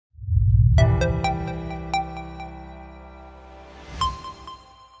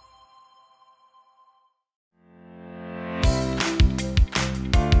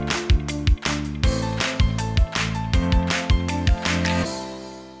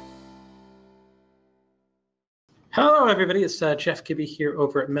Hello, everybody. It's Jeff Gibby here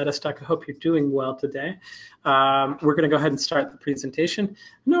over at MetaStock. I hope you're doing well today. We're going to go ahead and start the presentation.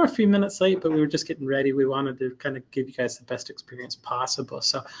 I know we're a few minutes late, but we were just getting ready. We wanted to kind of give you guys the best experience possible.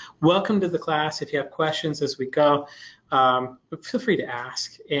 So welcome to the class. If you have questions as we go, feel free to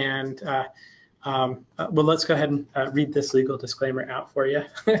ask. And well, let's go ahead and read this legal disclaimer out for you.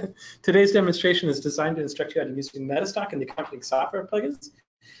 Today's demonstration is designed to instruct you how to use MetaStock and the accompanying software plugins.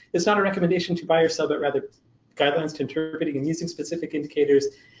 It's not a recommendation to buy or sell, but rather guidelines to interpreting and using specific indicators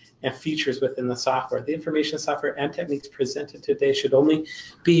and features within the software. The information, software, and techniques presented today should only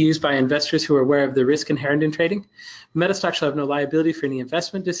be used by investors who are aware of the risk inherent in trading. MetaStock shall have no liability for any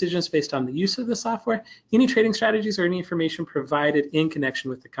investment decisions based on the use of the software, any trading strategies, or any information provided in connection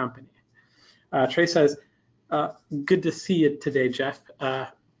with the company. Trey says, good to see you today, Jeff.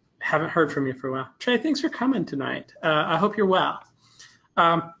 Haven't heard from you for a while. Trey, thanks for coming tonight. I hope you're well.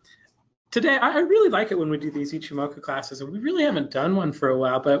 Today, I really like it when we do these Ichimoku classes, and we really haven't done one for a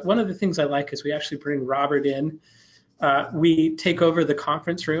while, but one of the things I like is we actually bring Robert in. We take over the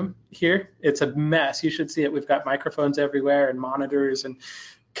conference room here. It's a mess. You should see it. We've got microphones everywhere and monitors and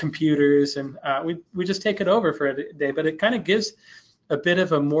computers, and we just take it over for a day, but it kind of gives a bit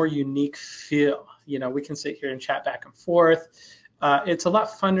of a more unique feel. You know, we can sit here and chat back and forth. It's a lot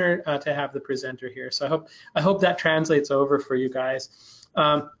funner to have the presenter here, so I hope that translates over for you guys.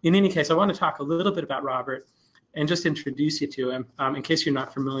 In any case, I want to talk a little bit about Robert and just introduce you to him in case you're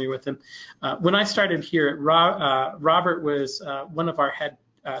not familiar with him. When I started here, Robert was one of our head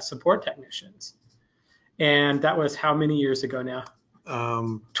support technicians. And that was how many years ago now?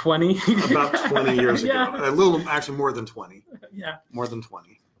 20? About 20 years ago. Yeah. A little, actually more than 20. Yeah. More than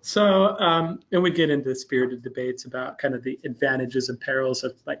 20. So, and we get into spirited debates about kind of the advantages and perils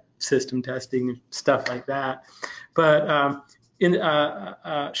of like system testing and stuff like that. But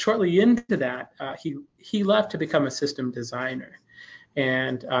shortly into that, he left to become a system designer.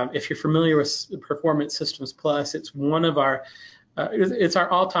 And if you're familiar with Performance Systems Plus, it's one of our, it's our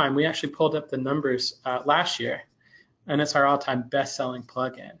all-time. We actually pulled up the numbers last year, and it's our all-time best-selling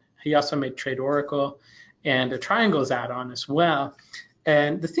plugin. He also made Trade Oracle and a Triangles add-on as well.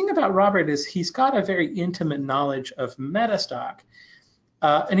 And the thing about Robert is he's got a very intimate knowledge of MetaStock,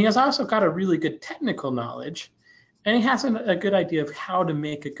 and he has also got a really good technical knowledge. And he has a good idea of how to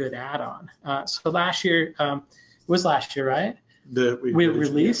make a good add-on. So last year, was last year, right? We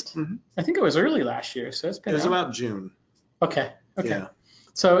released? Mm-hmm. I think it was early last year. So it was about June. Okay. Yeah.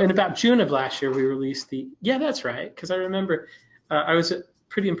 So in about June of last year, we released yeah, that's right. Because I remember I was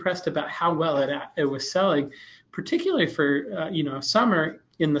pretty impressed about how well it was selling, particularly for, summer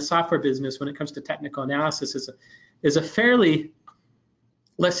in the software business when it comes to technical analysis is a fairly,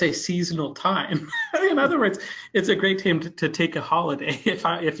 let's say, seasonal time. In other words, it's a great time to take a holiday,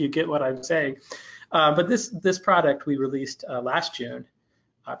 if you get what I'm saying. But this product we released last June,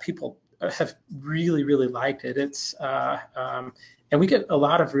 people have really, really liked it. And we get a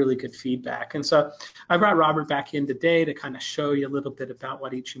lot of really good feedback. And so I brought Robert back in today to kind of show you a little bit about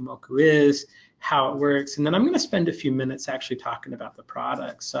what Ichimoku is, how it works, and then I'm going to spend a few minutes actually talking about the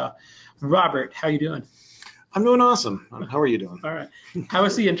product. So, Robert, how you doing? I'm doing awesome. How are you doing? All right. How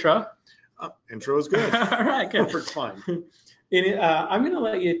was the intro? Intro is good. All right, good. Perfect fine. I'm going to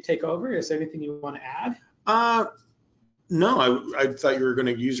let you take over. Is there anything you want to add? No, I thought you were going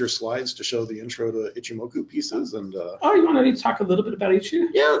to use your slides to show the intro to Ichimoku pieces. And oh, you want to talk a little bit about Ichi?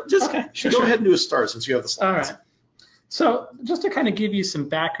 Yeah, just go ahead and do a start since you have the slides. All right. So just to kind of give you some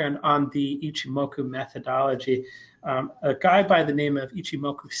background on the Ichimoku methodology, a guy by the name of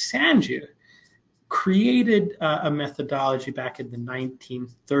Ichimoku Sanju created a methodology back in the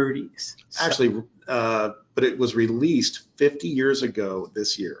 1930s. Actually, but it was released 50 years ago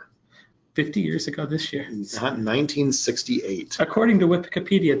this year. 50 years ago this year. 1968. According to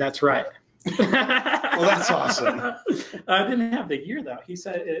Wikipedia, that's right. Well, that's awesome. I didn't have the year though. He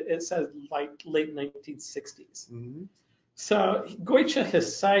said it says like late 1960s. Mm-hmm. So Goichi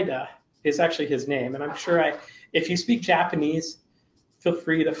Hisaida is actually his name, and I'm sure if you speak Japanese, feel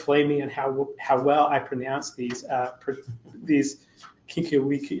free to flame me on how well I pronounce these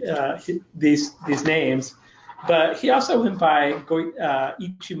names. But he also went by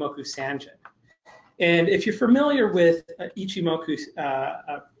Ichimoku Sanjin. And if you're familiar with Ichimoku,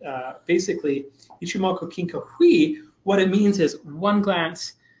 basically Ichimoku Kinko Hyo, what it means is one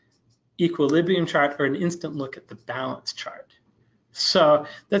glance equilibrium chart or an instant look at the balance chart. So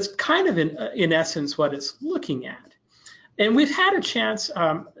that's kind of in essence what it's looking at. And we've had a chance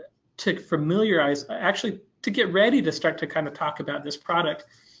to familiarize, actually to get ready to start to kind of talk about this product.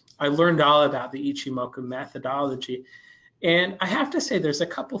 I learned all about the Ichimoku methodology. And I have to say there's a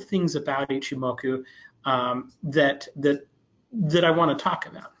couple things about Ichimoku that I want to talk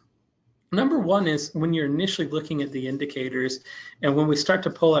about. Number one is when you're initially looking at the indicators and when we start to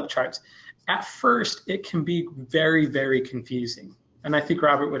pull up charts, at first it can be very, very confusing. And I think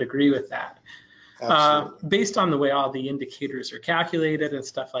Robert would agree with that. Based on the way all the indicators are calculated and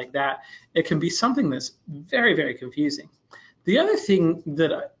stuff like that, it can be something that's very, very confusing. The other thing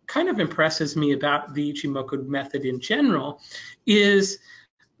that kind of impresses me about the Ichimoku method in general is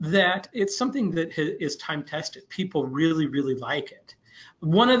that it's something that is time tested. People really, really like it.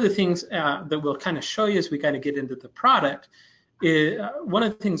 One of the things that we'll kind of show you as we kind of get into the product is one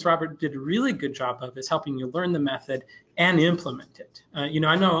of the things Robert did a really good job of is helping you learn the method and implement it.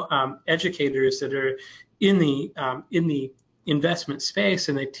 I know educators that are in the investment space,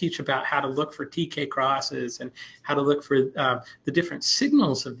 and they teach about how to look for TK crosses and how to look for the different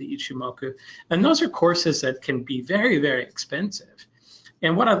signals of the Ichimoku. And those are courses that can be very, very expensive.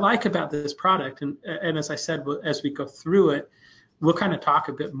 And what I like about this product, and as I said, as we go through it, we'll kind of talk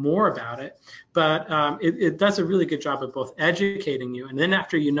a bit more about it, but it does a really good job of both educating you, and then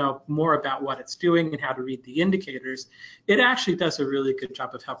after you know more about what it's doing and how to read the indicators, it actually does a really good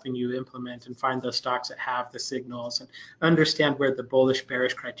job of helping you implement and find those stocks that have the signals and understand where the bullish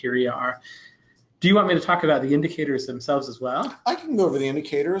bearish criteria are. Do you want me to talk about the indicators themselves as well? I can go over the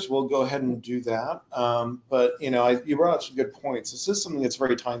indicators. We'll go ahead and do that. But you brought up some good points. This is something that's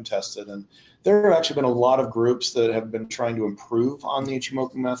very time tested, and there have actually been a lot of groups that have been trying to improve on the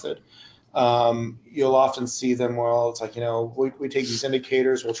Ichimoku method. You'll often see them. Well, it's like we take these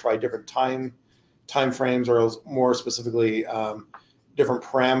indicators, we'll try different time frames, or more specifically, different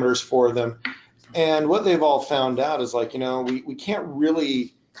parameters for them. And what they've all found out is we can't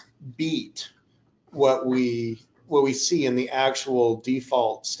really beat what we see in the actual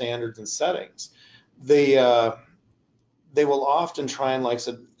default standards and settings. They will often try and, like I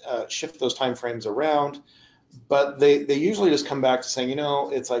said, shift those time frames around, but they usually just come back to saying,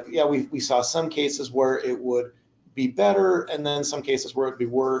 it's like, yeah, we saw some cases where it would be better, and then some cases where it'd be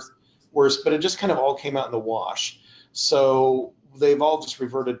worse, but it just kind of all came out in the wash. So they've all just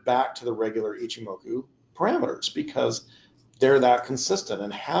reverted back to the regular Ichimoku parameters because they're that consistent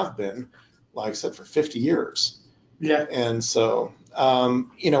and have been, like I said, for 50 years. Yeah. And so,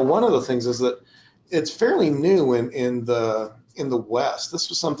 one of the things is that it's fairly new in the West. This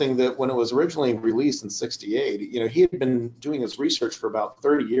was something that when it was originally released in '68, he had been doing his research for about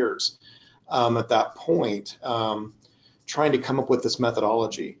 30 years at that point, trying to come up with this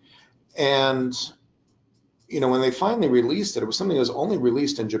methodology. And, when they finally released it, it was something that was only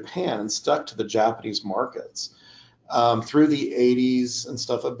released in Japan and stuck to the Japanese markets. Through the 80s and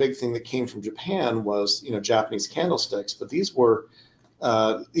stuff, a big thing that came from Japan was, Japanese candlesticks, but these were,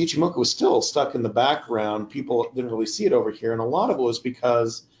 Ichimoku was still stuck in the background. People didn't really see it over here, and a lot of it was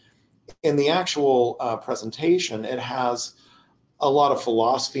because in the actual presentation, it has a lot of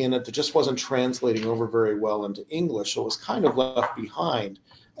philosophy in it that just wasn't translating over very well into English, so it was kind of left behind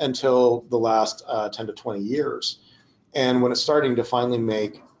until the last 10 to 20 years. And when it's starting to finally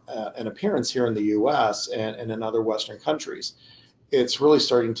make an appearance here in the US and in other Western countries, it's really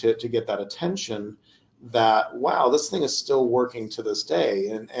starting to get that attention that, wow, this thing is still working to this day.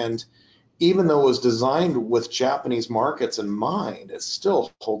 And even though it was designed with Japanese markets in mind, it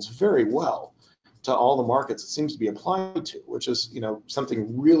still holds very well to all the markets it seems to be applied to, which is,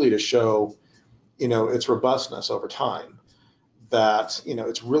 something really to show, its robustness over time, that,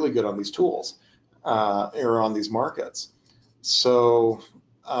 it's really good on these tools or on these markets. So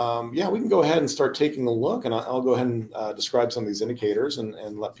yeah, we can go ahead and start taking a look, and I'll go ahead and describe some of these indicators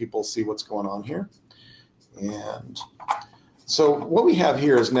and let people see what's going on here. And so what we have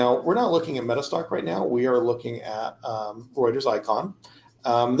here is, now we're not looking at MetaStock right now. We are looking at Reuters Icon.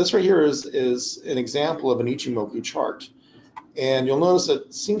 This right here is an example of an Ichimoku chart. And you'll notice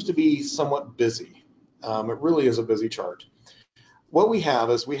it seems to be somewhat busy. It really is a busy chart. What we have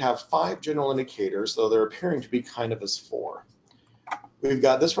is we have 5 general indicators, though they're appearing to be kind of as 4. We've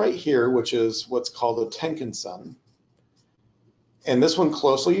got this right here, which is what's called a Tenkan-sen. And this one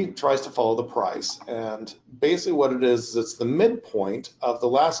closely tries to follow the price. And basically what it is it's the midpoint of the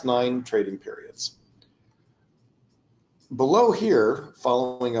last 9 trading periods. Below here,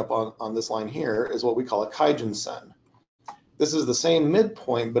 following up on this line here, is what we call a Kaijin-sen. This is the same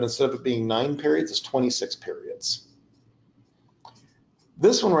midpoint, but instead of it being 9 periods, it's 26 periods.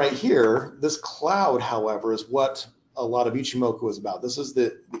 This one right here, this cloud, however, is what a lot of Ichimoku is about. This is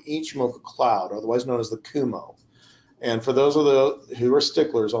the Ichimoku cloud, otherwise known as the Kumo. And for those of you who are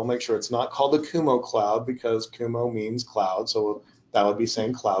sticklers, I'll make sure it's not called the Kumo cloud, because Kumo means cloud, so that would be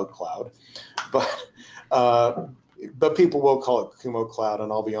saying cloud. But but people will call it Kumo cloud,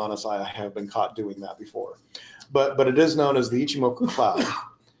 and I'll be honest, I have been caught doing that before. But it is known as the Ichimoku cloud.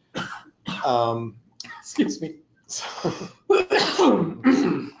 Excuse me.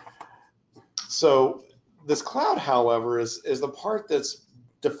 So this cloud, however, is the part that's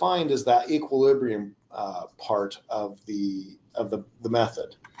defined as that equilibrium part of the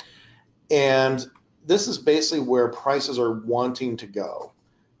method. And this is basically where prices are wanting to go,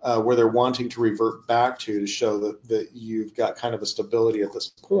 where they're wanting to revert back to show that you've got kind of a stability at this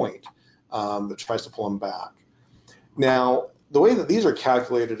point that tries to pull them back. Now, the way that these are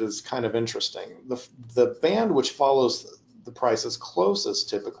calculated is kind of interesting. The band which follows the prices closest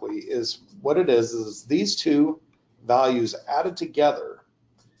typically is what it is these two values added together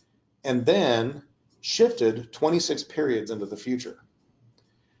and then shifted 26 periods into the future.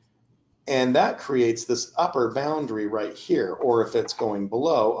 And that creates this upper boundary right here, or if it's going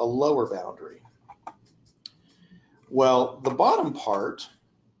below, a lower boundary. Well, the bottom part,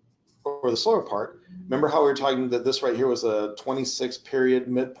 or the slower part, remember how we were talking that this right here was a 26 period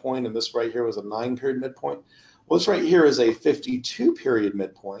midpoint and this right here was a 9 period midpoint? Well, this right here is a 52 period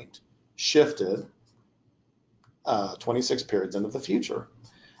midpoint shifted 26 periods into the future.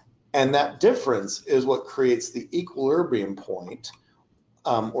 And that difference is what creates the equilibrium point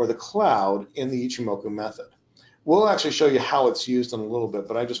or the cloud in the Ichimoku method. We'll actually show you how it's used in a little bit,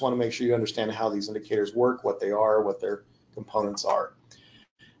 but I just want to make sure you understand how these indicators work, what they are, what their components are.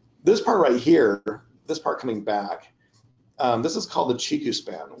 This part right here, this part coming back, this is called the Chiku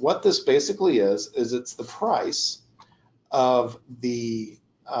span. What this basically is it's the price of the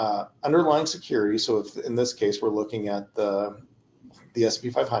underlying security. So if in this case we're looking at the S&P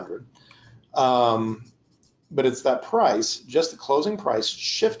 500, but it's that price, just the closing price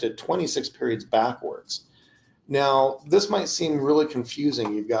shifted 26 periods backwards. Now, this might seem really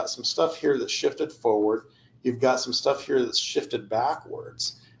confusing. You've got some stuff here that's shifted forward. You've got some stuff here that's shifted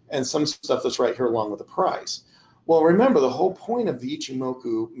backwards, and some stuff that's right here along with the price. Well, remember, the whole point of the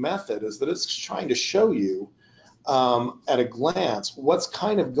Ichimoku method is that it's trying to show you at a glance what's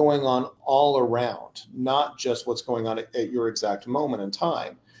kind of going on all around, not just what's going on at your exact moment in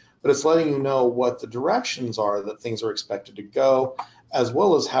time, but it's letting you know what the directions are that things are expected to go, as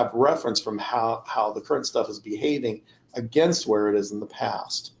well as have reference from how the current stuff is behaving against where it is in the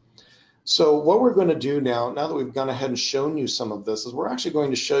past. So what we're going to do now that we've gone ahead and shown you some of this, is we're actually going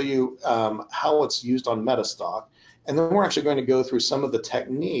to show you how it's used on MetaStock, and then we're actually going to go through some of the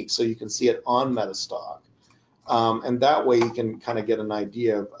techniques so you can see it on MetaStock. And that way you can kind of get an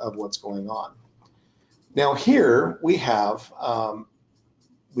idea of what's going on. Now here we have the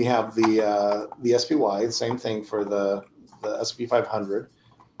SPY, the same thing for the S&P 500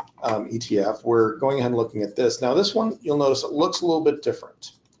 ETF. We're going ahead and looking at this. Now this one, you'll notice it looks a little bit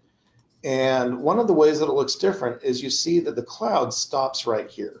different. And one of the ways that it looks different is you see that the cloud stops right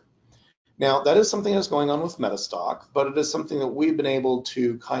here. Now that is something that's going on with MetaStock, but it is something that we've been able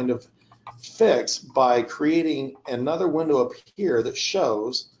to kind of fix by creating another window up here that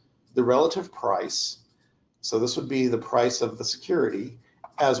shows the relative price. So this would be the price of the security,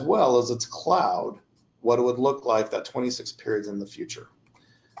 as well as its cloud, what it would look like that 26 periods in the future.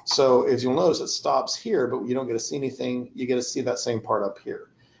 So as you'll notice, it stops here, but you don't get to see anything. You get to see that same part up here.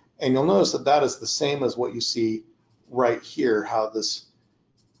 And you'll notice that that is the same as what you see right here, how this,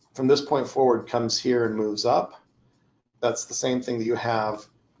 from this point forward, comes here and moves up. That's the same thing that you have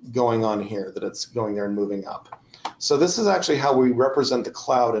going on here, that it's going there and moving up. So this is actually how we represent the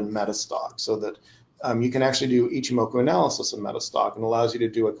cloud in MetaStock, so that you can actually do Ichimoku analysis in MetaStock, and allows you to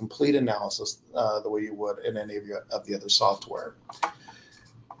do a complete analysis the way you would in any of the other software.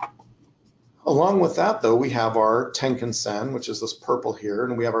 Along with that, though, we have our Tenkan Sen, which is this purple here,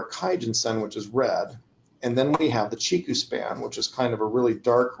 and we have our Kaijin Sen, which is red, and then we have the Chiku span, which is kind of a really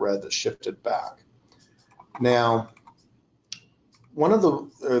dark red that shifted back. Now, one of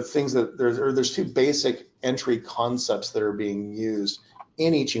the things that there's two basic entry concepts that are being used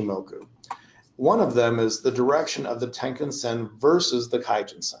in Ichimoku. One of them is the direction of the Tenkan Sen versus the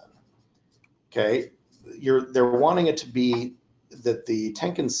Kaijin Sen. Okay, they're wanting it to be that the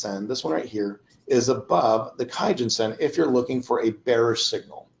Tenkan Sen, this one right here, is above the Kaijin Sen if you're looking for a bearish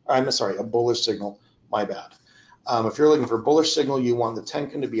signal. I'm sorry, a bullish signal, my bad. If you're looking for a bullish signal, you want the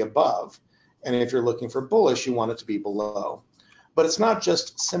Tenkan to be above, and if you're looking for bullish, you want it to be below. But it's not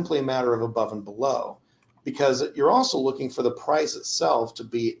just simply a matter of above and below, because you're also looking for the price itself to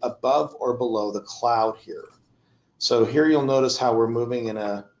be above or below the cloud here. So here you'll notice how we're moving in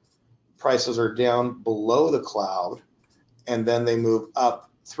a, prices are down below the cloud, and then they move up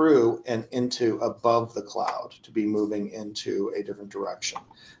through and into above the cloud to be moving into a different direction.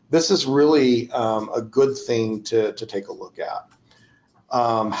 this is really a good thing to take a look at,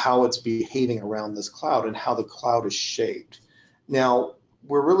 how it's behaving around this cloud and how the cloud is shaped. Now,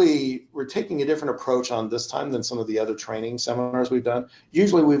 we're taking a different approach on this time than some of the other training seminars we've done.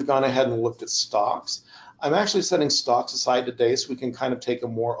 Usually we've gone ahead and looked at stocks. I'm actually setting stocks aside today so we can kind of take a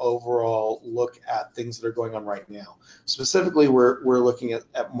more overall look at things that are going on right now. Specifically, we're looking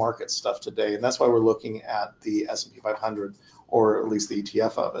at market stuff today, and that's why we're looking at the S&P 500, or at least the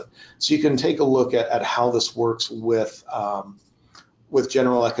ETF of it. So you can take a look at how this works with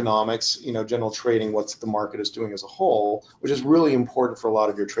general economics, general trading, what the market is doing as a whole, which is really important for a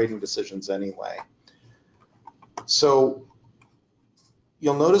lot of your trading decisions anyway. So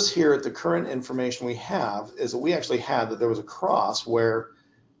you'll notice here at the current information we have is that we actually had that there was a cross where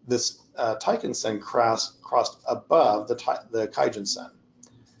this Taikin-sen crossed above the Kijun-sen,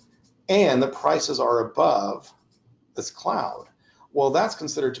 and the prices are above this cloud. Well, that's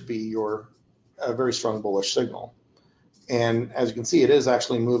considered to be a very strong bullish signal. And as you can see, it is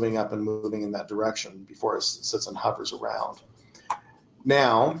actually moving up and moving in that direction before it sits and hovers around.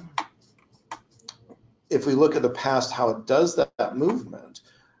 Now, if we look at the past, how it does that movement,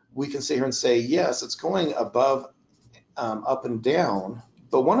 we can sit here and say, yes, it's going above, up and down.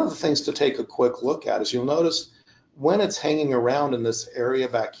 But one of the things to take a quick look at is you'll notice when it's hanging around in this area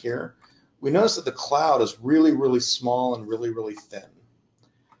back here, we notice that the cloud is really, really small and really, really thin.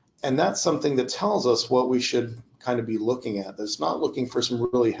 And that's something that tells us what we should kind of be looking at. That's not looking for some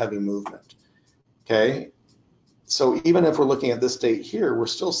really heavy movement. Okay. So even if we're looking at this date here, we're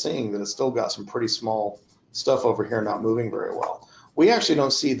still seeing that it's still got some pretty small stuff over here not moving very well. We actually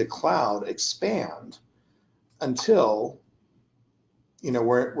don't see the cloud expand until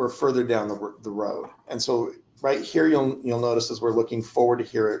we're further down the road. And so right here you'll notice as we're looking forward to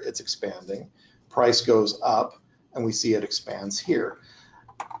here, it's expanding. Price goes up and we see it expands here.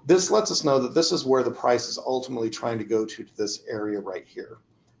 This lets us know that this is where the price is ultimately trying to go to this area right here.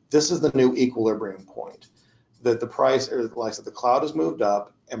 This is the new equilibrium point, that the price, or like I said, the cloud has moved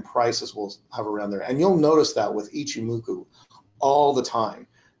up and prices will hover around there. And you'll notice that with Ichimoku all the time,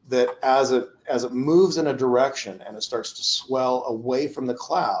 that as it moves in a direction and it starts to swell away from the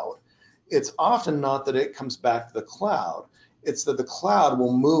cloud, it's often not that it comes back to the cloud, it's that the cloud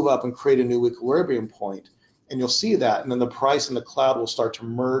will move up and create a new equilibrium point. And you'll see that, and then the price and the cloud will start to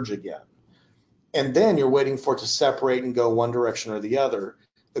merge again. And then you're waiting for it to separate and go one direction or the other.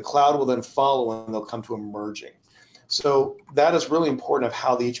 The cloud will then follow and they'll come to a merging. So that is really important of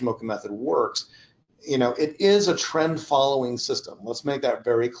how the Ichimoku method works. It is a trend following system. Let's make that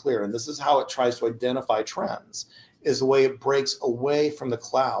very clear. And this is how it tries to identify trends, is the way it breaks away from the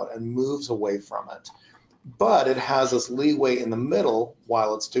cloud and moves away from it. But it has this leeway in the middle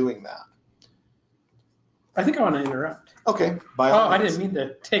while it's doing that. I think I want to interrupt. Okay. I didn't mean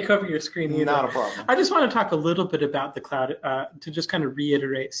to take over your screen either. Not a problem. I just want to talk a little bit about the cloud to just kind of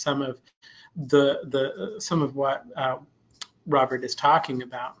reiterate some of what Robert is talking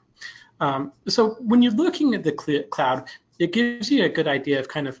about. So when you're looking at the cloud, it gives you a good idea of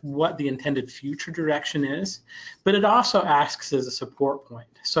kind of what the intended future direction is, but it also acts as a support point.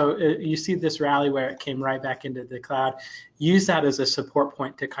 So you see this rally where it came right back into the cloud. Use that as a support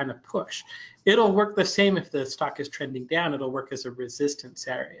point to kind of push. It'll work the same if the stock is trending down. It'll work as a resistance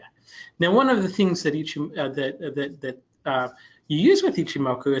area. Now, one of the things that you use with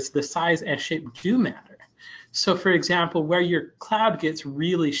Ichimoku is the size and shape do matter. So, for example, where your cloud gets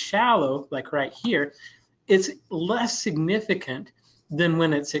really shallow, like right here, it's less significant than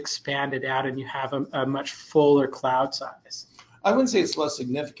when it's expanded out and you have a much fuller cloud size. I wouldn't say it's less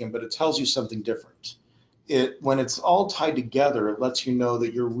significant, but it tells you something different. When it's all tied together, it lets you know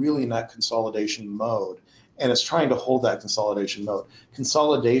that you're really in that consolidation mode, and it's trying to hold that consolidation mode.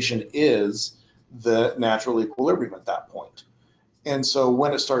 Consolidation is the natural equilibrium at that point. And so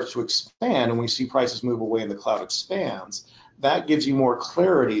when it starts to expand and we see prices move away and the cloud expands, that gives you more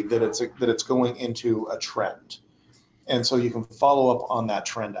clarity that it's going into a trend. And so you can follow up on that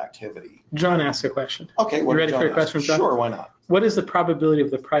trend activity. John asked a question. Okay, you ready for your question, John? Sure, why not? What is the probability of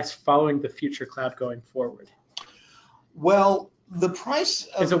the price following the future cloud going forward? Well, the price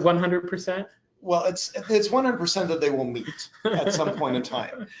is it 100%? Well, it's 100% that they will meet at some point in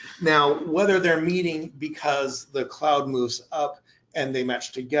time. Now, whether they're meeting because the cloud moves up and they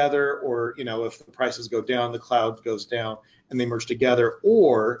match together, or if the prices go down, the cloud goes down and they merge together,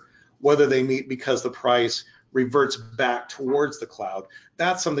 or whether they meet because the price reverts back towards the cloud,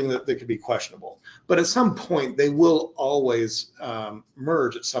 that's something that could be questionable. But at some point, they will always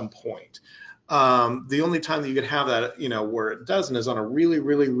merge at some point. The only time that you could have that, where it doesn't, is on a really,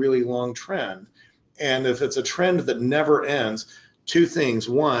 really, really long trend. And if it's a trend that never ends, two things.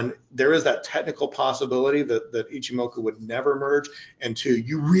 One, there is that technical possibility that Ichimoku would never merge, and two,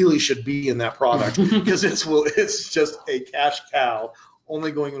 you really should be in that product because it's just a cash cow,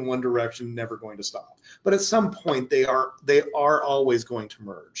 only going in one direction, never going to stop. But at some point, they are always going to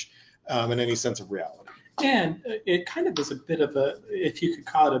merge in any sense of reality. And it kind of is a bit of a, if you could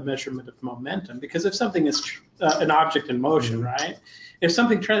call it a measurement of momentum, because if something is an object in motion, right? If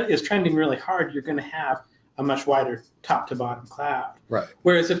something is trending really hard, you're going to have a much wider top to bottom cloud. Right.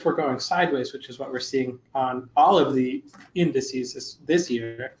 Whereas if we're going sideways, which is what we're seeing on all of the indices this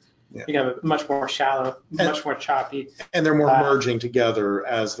year, you have a much more shallow, much more choppy. And they're more merging together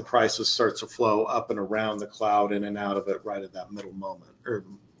as the prices start to flow up and around the cloud, in and out of it, right at that middle moment or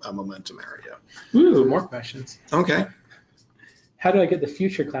momentum area. Ooh, more questions. Okay. How do I get the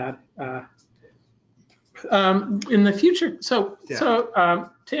future cloud? In the future, so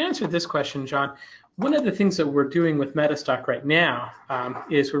to answer this question, John, one of the things that we're doing with MetaStock right now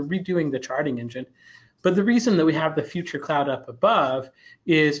is we're redoing the charting engine. But the reason that we have the future cloud up above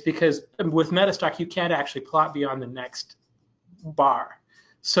is because with MetaStock, you can't actually plot beyond the next bar.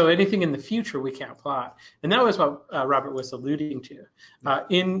 So anything in the future, we can't plot. And that was what Robert was alluding to.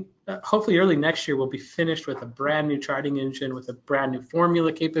 Hopefully early next year, we'll be finished with a brand new charting engine with a brand new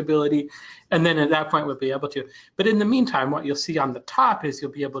formula capability. And then at that point, we'll be able to. But in the meantime, what you'll see on the top is you'll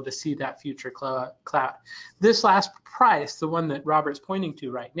be able to see that future cloud. This last price, the one that Robert's pointing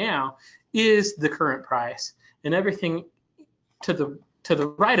to right now, is the current price. And everything to the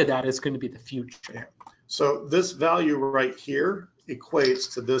right of that is going to be the future. So this value right here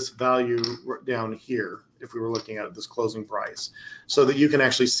equates to this value down here if we were looking at this closing price, so that you can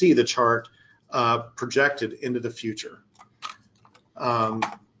actually see the chart projected into the future.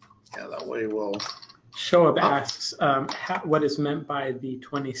 That way we'll. Shoaib asks what is meant by the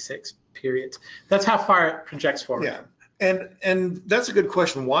 26 periods. That's how far it projects forward. Yeah. And that's a good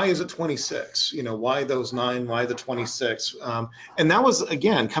question. Why is it 26? You know, why those 9? Why the 26? And that was,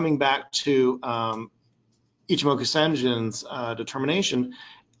 again, coming back to Ichimoku Senjin's determination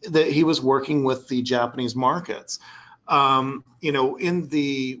that he was working with the Japanese markets. You know, in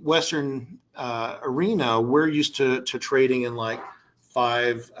the Western arena, we're used to trading in like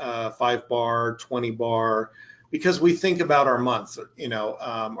 5 bar, 20 bar, because we think about our month. You know,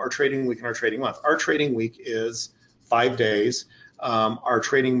 our trading week and our trading month. Our trading week is 5 days. Our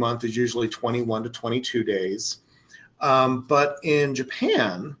trading month is usually 21 to 22 days. But in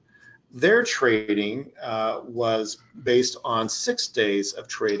Japan, their trading was based on 6 days of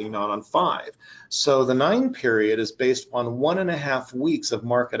trading, not on 5. So the 9 period is based on 1.5 weeks of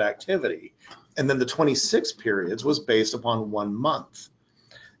market activity. And then the 26 periods was based upon 1 month.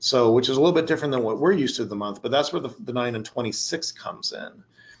 So, which is a little bit different than what we're used to the month, but that's where the 9 and 26 comes in.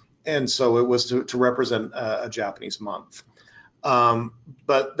 And so it was to represent a Japanese month.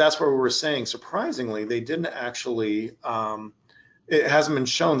 But that's where we were saying, surprisingly, they didn't actually, it hasn't been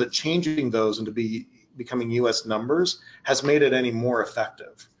shown that changing those into becoming US numbers has made it any more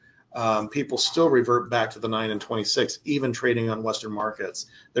effective. People still revert back to the 9 and 26, even trading on Western markets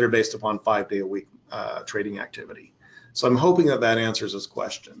that are based upon 5-day-a-week trading activity. So I'm hoping that answers this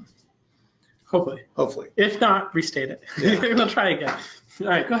question. Hopefully. Hopefully. If not, restate it. Yeah. We'll try again. All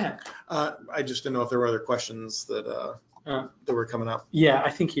right, go ahead. I just didn't know if there were other questions that were coming up. Yeah, I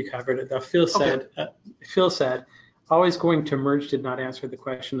think you covered it though. Phil said, always going to merge did not answer the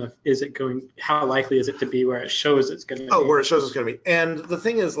question of how likely is it to be where it shows it's going to be. Oh, where it shows it's going to be. And the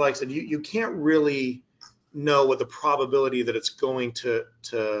thing is, like I said, you can't really know what the probability that it's going to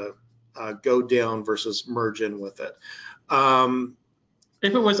go down versus merge in with it.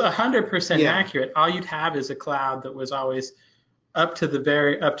 If it was 100% accurate, all you'd have is a cloud that was always up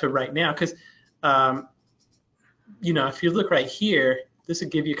to right now. Because, you know, if you look right here, this would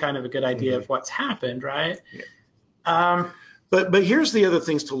give you kind of a good idea of what's happened, right? Yeah. But here's the other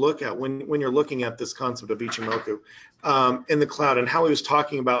things to look at when you're looking at this concept of Ichimoku in the cloud, and how he was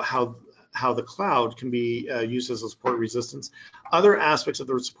talking about how the cloud can be used as a support resistance. Other aspects of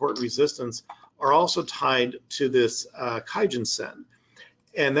the support resistance are also tied to this Kaijin Sen.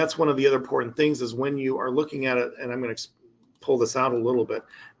 And that's one of the other important things is when you are looking at it, and I'm going to pull this out a little bit,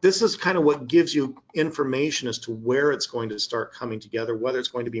 this is kind of what gives you information as to where it's going to start coming together, whether it's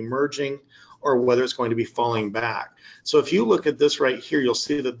going to be merging or whether it's going to be falling back. So if you look at this right here, you'll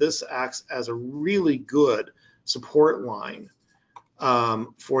see that this acts as a really good support line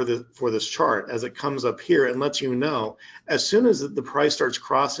for this chart as it comes up here and lets you know as soon as the price starts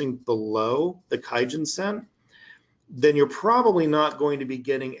crossing below the Kaijin Sen, then you're probably not going to be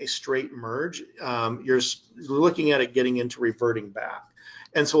getting a straight merge. You're looking at it getting into reverting back.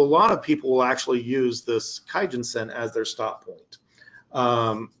 And so a lot of people will actually use this Kaijin Sen as their stop point.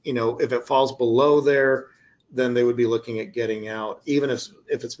 You know, if it falls below there, then they would be looking at getting out, even if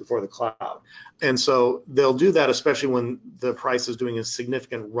it's before the cloud. And so they'll do that, especially when the price is doing a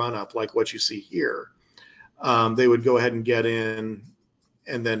significant run up, like what you see here. They would go ahead and get in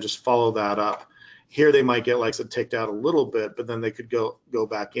and then just follow that up. Here they might get, like I said, ticked out a little bit, but then they could go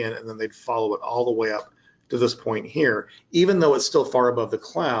back in, and then they'd follow it all the way up to this point here. Even though it's still far above the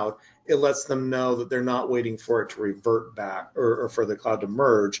cloud, it lets them know that they're not waiting for it to revert back or for the cloud to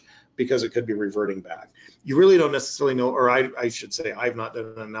merge, because it could be reverting back. You really don't necessarily know, or I should say, I've not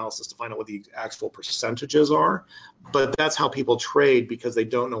done an analysis to find out what the actual percentages are, but that's how people trade, because they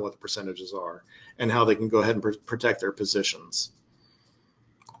don't know what the percentages are and how they can go ahead and protect their positions.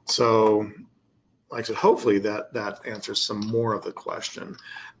 So, like I said, hopefully that answers some more of the question.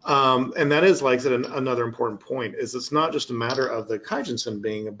 And that is, like I said, another important point is it's not just a matter of the Kijun-sen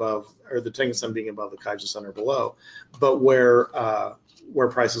being above, or the Tenkan-sen being above the Kijun-sen or below, but where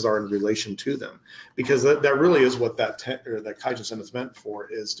prices are in relation to them, because that really is what that Kijun-sen is meant for,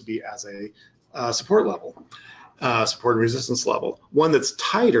 is to be as a support level, support and resistance level, one that's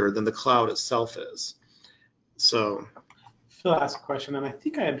tighter than the cloud itself is. So Phil asked a question, and I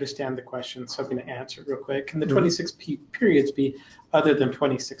think I understand the question, so I'm going to answer it real quick. Can the 26 periods be other than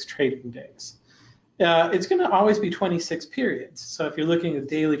 26 trading days? It's going to always be 26 periods. So if you're looking at a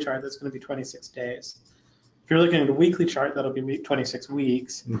daily chart, that's going to be 26 days. If you're looking at a weekly chart, that'll be 26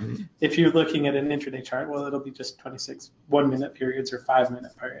 weeks. If you're looking at an intraday chart, well, it'll be just 26 1-minute periods or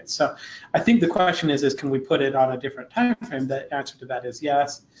 5-minute periods. So I think the question is can we put it on a different time frame? The answer to that is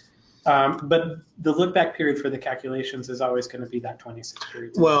yes. But the look back period for the calculations is always going to be that 26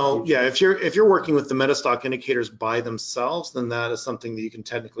 periods. Well, yeah, if you're working with the MetaStock indicators by themselves, then that is something that you can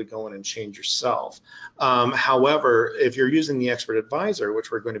technically go in and change yourself. However, if you're using the expert advisor, which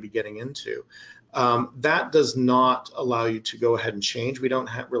we're going to be getting into, that does not allow you to go ahead and change. We don't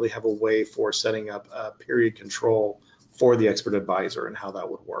really have a way for setting up a period control for the expert advisor and how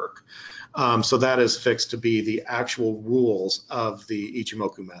that would work. So that is fixed to be the actual rules of the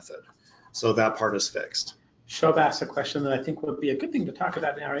Ichimoku method. So that part is fixed. Shob asked a question that I think would be a good thing to talk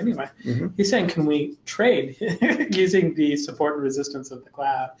about now anyway. He's saying, can we trade using the support and resistance of the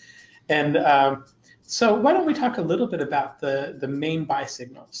cloud? And so why don't we talk a little bit about the main buy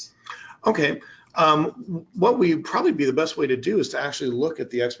signals? Okay. What would probably be the best way to do is to actually look at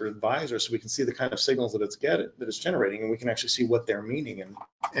the expert advisor, so we can see the kind of signals that it's generating, and we can actually see what they're meaning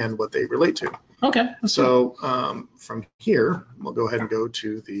and what they relate to. Okay. So from here, we'll go ahead and go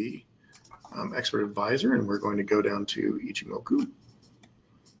to the expert advisor, and we're going to go down to Ichimoku.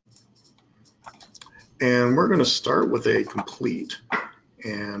 And we're going to start with a complete,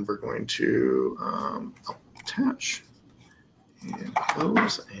 and we're going to attach and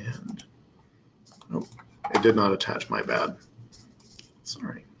close, and oh, it did not attach, my bad.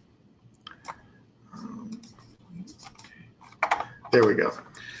 Sorry. Okay. There we go.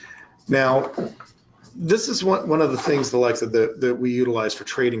 Now, this is one of the things, the likes of that we utilize for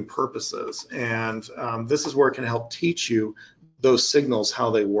trading purposes, and this is where it can help teach you those signals,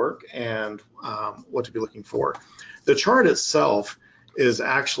 how they work, and what to be looking for. The chart itself is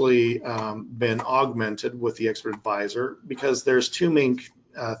actually been augmented with the expert advisor, because there's two main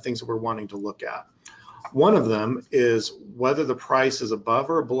things that we're wanting to look at. One of them is whether the price is above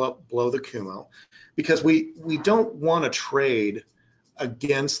or below the Kumo, because we don't want to trade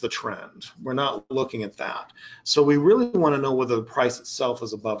against the trend. We're not looking at that. So we really want to know whether the price itself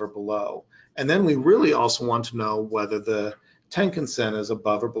is above or below. And then we really also want to know whether the Tenkan-sen is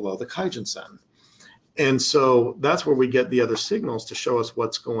above or below the Kijun-sen. And so that's where we get the other signals to show us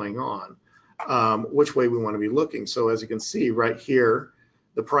what's going on, which way we want to be looking. So as you can see right here,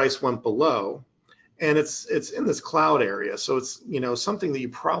 the price went below, and it's in this cloud area. So it's, you know, something that you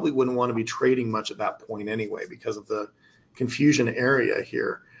probably wouldn't want to be trading much at that point anyway, because of the confusion area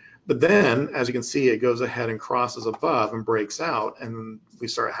here. But then, as you can see, it goes ahead and crosses above and breaks out, and we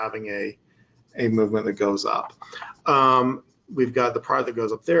start having a movement that goes up. We've got the part that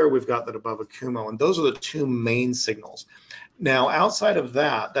goes up there, we've got that above a Kumo, and those are the two main signals. Now, outside of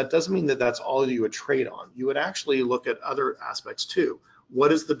that, that doesn't mean that that's all you would trade on. You would actually look at other aspects too.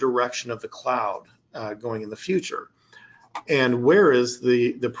 What is the direction of the cloud going in the future? And where is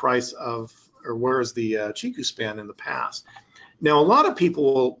the price of, or where is the Chiku span in the past? Now, a lot of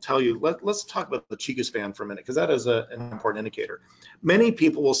people will tell you, let's talk about the Chiku span for a minute, because that is an important indicator. Many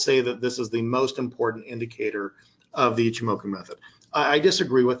people will say that this is the most important indicator of the Ichimoku method. I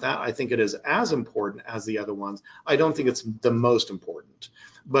disagree with that. I think it is as important as the other ones. I don't think it's the most important,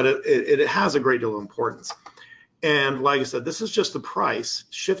 but it has a great deal of importance. And like I said, this is just the price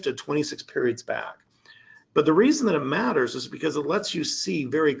shifted 26 periods back. But the reason that it matters is because it lets you see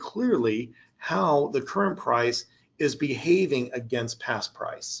very clearly how the current price is behaving against past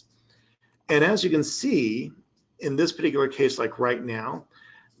price. And as you can see, in this particular case, like right now,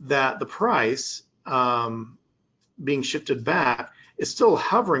 that the price being shifted back is still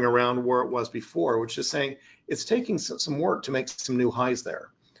hovering around where it was before, which is saying it's taking some work to make some new highs there.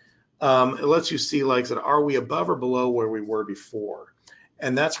 It lets you see, like I said, are we above or below where we were before?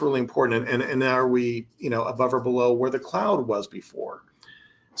 And that's really important. And are we, above or below where the cloud was before?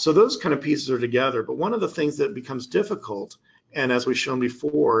 So those kind of pieces are together. But one of the things that becomes difficult, and as we've shown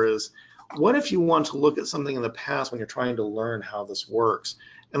before, is what if you want to look at something in the past when you're trying to learn how this works?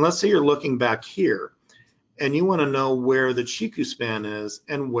 And let's say you're looking back here and you want to know where the Chiku span is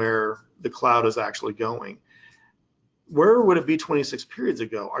and where the cloud is actually going. Where would it be 26 periods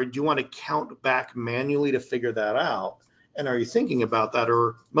ago? Or do you want to count back manually to figure that out? And are you thinking about that?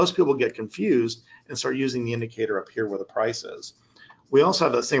 Or most people get confused and start using the indicator up here where the price is. We also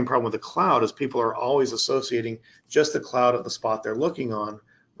have that same problem with the cloud, as people are always associating just the cloud at the spot they're looking on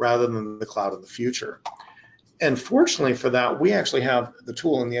rather than the cloud in the future. And fortunately for that, we actually have the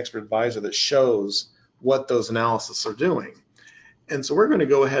tool in the Expert Advisor that shows what those analyses are doing. And so we're going to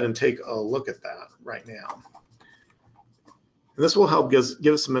go ahead and take a look at that right now. And this will help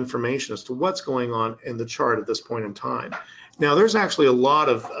give us some information as to what's going on in the chart at this point in time. Now, there's actually a lot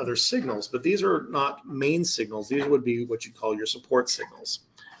of other signals, but these are not main signals. These would be what you call your support signals.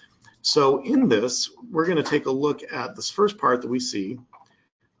 So in this, we're going to take a look at this first part that we see,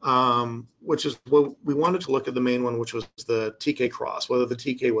 which is what we wanted to look at, the main one, which was the TK cross, whether the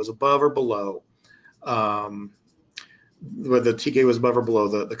TK was above or below, whether the TK was above or below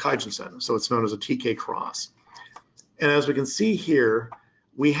the Kijun-sen. So it's known as a TK cross. And as we can see here,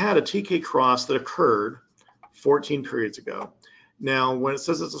 we had a TK cross that occurred 14 periods ago. Now, when it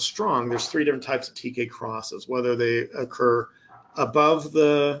says it's a strong, there's three different types of TK crosses, whether they occur above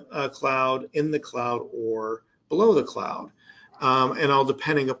the cloud, in the cloud, or below the cloud, and all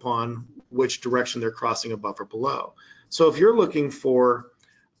depending upon which direction they're crossing above or below. So if you're looking for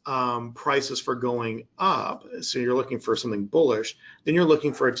prices for going up, so you're looking for something bullish, then you're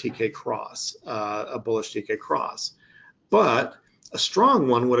looking for a TK cross, a bullish TK cross. But a strong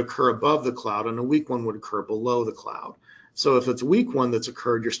one would occur above the cloud and a weak one would occur below the cloud. So if it's a weak one that's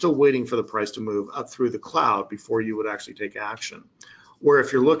occurred, you're still waiting for the price to move up through the cloud before you would actually take action. Where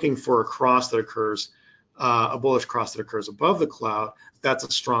if you're looking for a cross that occurs, a bullish cross that occurs above the cloud, that's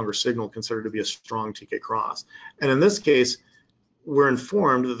a stronger signal, considered to be a strong TK cross. And in this case, we're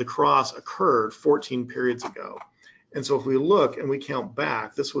informed that the cross occurred 14 periods ago. And so if we look and we count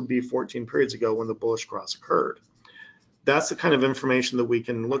back, this would be 14 periods ago when the bullish cross occurred. That's the kind of information that we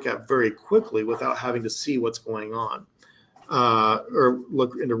can look at very quickly without having to see what's going on or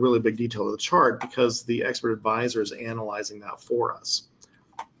look into really big detail of the chart, because the Expert Advisor is analyzing that for us.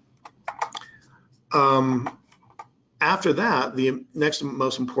 After that, the next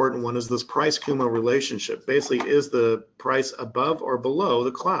most important one is this price-Kumo relationship. Basically, is the price above or below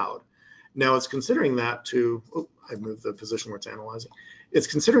the cloud? Now, it's considering that to, I moved the position where it's analyzing. It's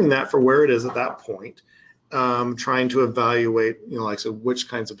considering that for where it is at that point, trying to evaluate, like I said, which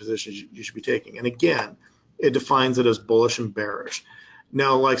kinds of positions you should be taking. And again, it defines it as bullish and bearish.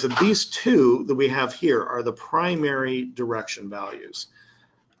 Now, like I said, these two that we have here are the primary direction values,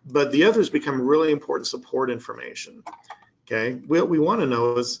 but the others become really important support information. Okay, what we want to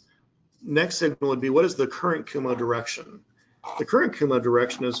know is, next signal would be, what is the current Kumo direction? The current Kumo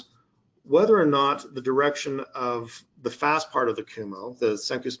direction is whether or not the direction of the fast part of the Kumo, the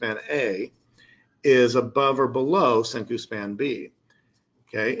Senku span A, is above or below Senku span B.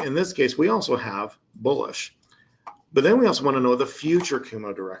 Okay, in this case, we also have bullish. But then we also want to know what the future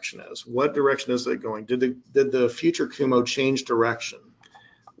Kumo direction is. What direction is it going? Did the future Kumo change direction?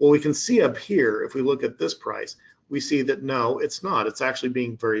 Well, we can see up here, if we look at this price, we see that no, it's not. It's actually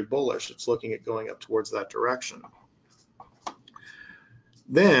being very bullish. It's looking at going up towards that direction.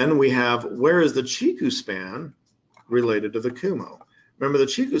 Then we have, where is the Chiku span related to the Kumo? Remember, the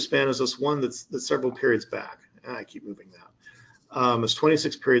Chiku span is this one that's several periods back. I keep moving that. It's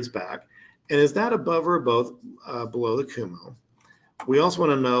 26 periods back. And is that above or below the Kumo? We also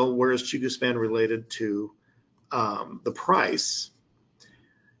want to know, where is Chiku span related to the price?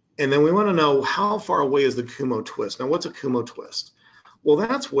 And then we want to know, how far away is the Kumo twist? Now, what's a Kumo twist? Well,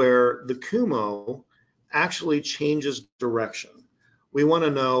 that's where the Kumo actually changes direction. We want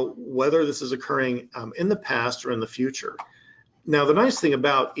to know whether this is occurring in the past or in the future. Now, the nice thing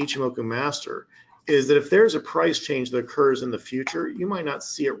about Ichimoku Master is that if there's a price change that occurs in the future, you might not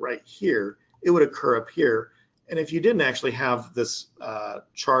see it right here. It would occur up here. And if you didn't actually have this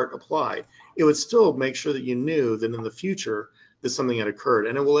chart applied, it would still make sure that you knew that in the future that something had occurred,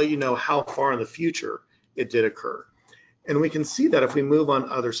 and it will let you know how far in the future it did occur. And we can see that if we move on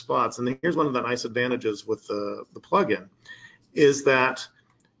other spots. And here's one of the nice advantages with the plugin, is that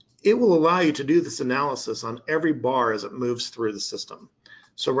it will allow you to do this analysis on every bar as it moves through the system.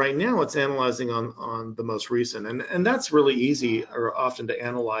 So right now it's analyzing on the most recent, and that's really easy or often to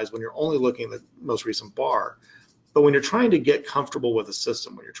analyze when you're only looking at the most recent bar. But when you're trying to get comfortable with the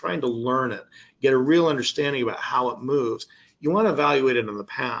system, when you're trying to learn it, get a real understanding about how it moves, you want to evaluate it in the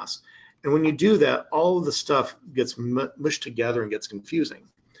past. And when you do that, all of the stuff gets mushed together and gets confusing.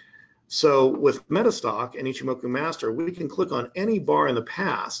 So with MetaStock and Ichimoku Master, we can click on any bar in the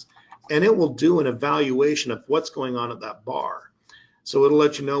past, and it will do an evaluation of what's going on at that bar. So it'll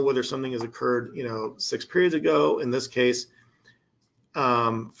let you know whether something has occurred, 6 periods ago. In this case,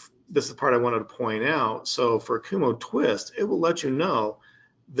 this is the part I wanted to point out. So for a Kumo twist, it will let you know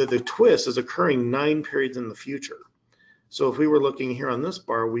that the twist is occurring 9 periods in the future. So if we were looking here on this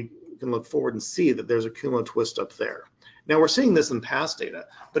bar, we can look forward and see that there's a Kumo twist up there. Now we're seeing this in past data,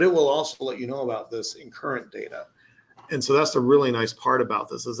 but it will also let you know about this in current data. And so that's the really nice part about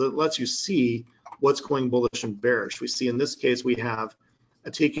this, is it lets you see what's going bullish and bearish. We see in this case, we have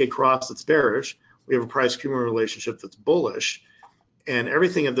a TK cross that's bearish. We have a price Kumo relationship that's bullish. And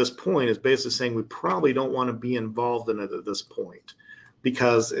everything at this point is basically saying we probably don't want to be involved in it at this point,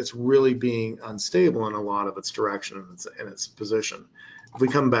 because it's really being unstable in a lot of its direction and its position. If we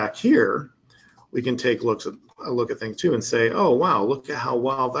come back here, we can take a look at things too and say, oh, wow, look at how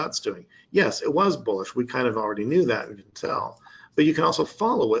well that's doing. Yes, it was bullish. We kind of already knew that and can tell. But you can also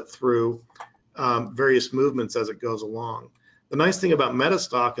follow it through various movements as it goes along. The nice thing about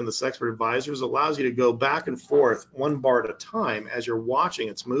MetaStock and this expert advisor is it allows you to go back and forth one bar at a time as you're watching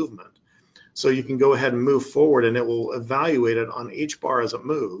its movement. So you can go ahead and move forward, and it will evaluate it on each bar as it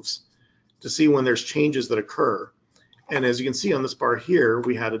moves to see when there's changes that occur. And as you can see on this bar here,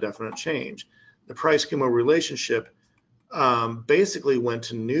 we had a definite change. The price Kumo relationship basically went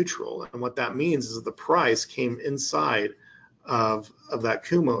to neutral. And what that means is that the price came inside of that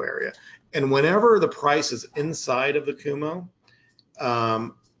Kumo area. And whenever the price is inside of the Kumo,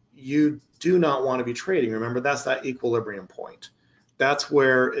 you do not want to be trading. Remember, that's that equilibrium point. That's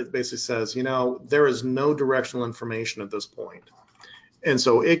where it basically says, there is no directional information at this point. And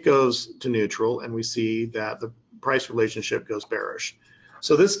so it goes to neutral, and we see that the price relationship goes bearish.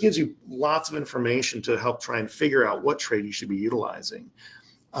 So this gives you lots of information to help try and figure out what trade you should be utilizing.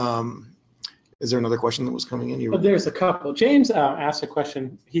 Is there another question that was coming in? There's a couple. James asked a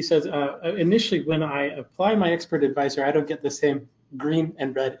question. He says, initially when I apply my expert advisor, I don't get the same green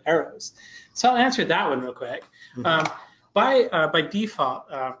and red arrows. So I'll answer that one real quick. Mm-hmm. By default,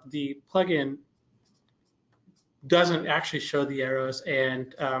 the plugin doesn't actually show the arrows,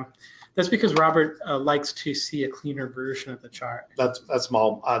 and that's because Robert likes to see a cleaner version of the chart. That's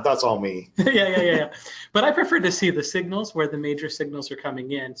all me. Yeah. But I prefer to see the signals where the major signals are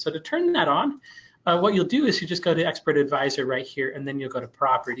coming in. So to turn that on, what you'll do is you just go to Expert Advisor right here, and then you'll go to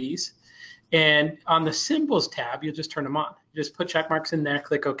Properties. And on the Symbols tab, you'll just turn them on. You just put check marks in there,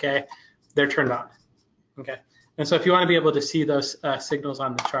 click OK. They're turned on. Okay. And so if you want to be able to see those signals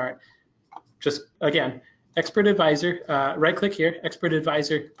on the chart, just again, Expert Advisor, right click here, Expert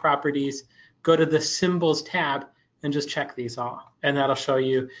Advisor, Properties, go to the Symbols tab and just check these all. And that'll show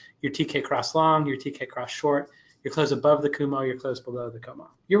you your TK cross long, your TK cross short, your close above the Kumo, your close below the Kumo.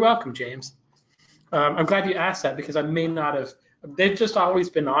 You're welcome, James. I'm glad you asked that, because I may not have, they've just always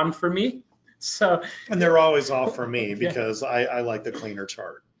been on for me. So. And they're always off for me because I like the cleaner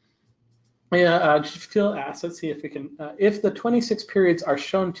chart. Yeah, Phil asked, let's see if we can, if the 26 periods are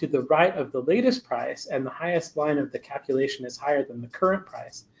shown to the right of the latest price and the highest line of the calculation is higher than the current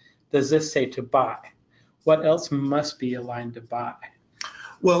price, does this say to buy? What else must be aligned to buy?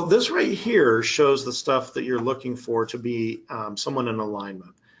 Well, this right here shows the stuff that you're looking for to be somewhat in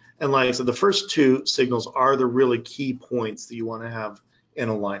alignment. And like I said, the first two signals are the really key points that you want to have in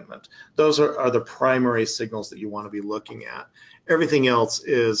alignment. Those are the primary signals that you want to be looking at. Everything else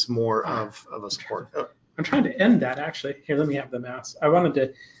is more of a support. I'm trying to end that, actually. Here, let me have the mouse. I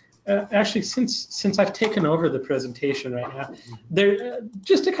wanted to, actually, since I've taken over the presentation right now,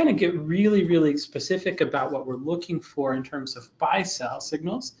 just to kind of get really, really specific about what we're looking for in terms of buy-sell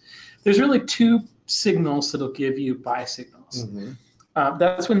signals, there's really two signals that'll give you buy signals. Mm-hmm.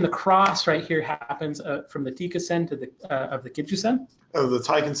 That's when the cross right here happens from the Tenkan-sen to the of the Kijun-sen. Oh, the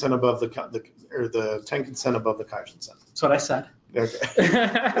Tenkan-sen above the Tenkan-sen above the Kaijin-sen. That's what I said. Okay.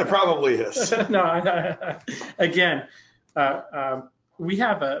 It probably is. No, again, we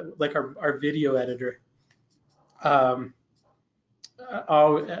have like our video editor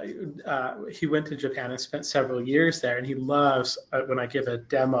he went to Japan and spent several years there, and he loves when I give a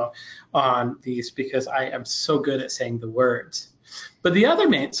demo on these because I am so good at saying the words. But the other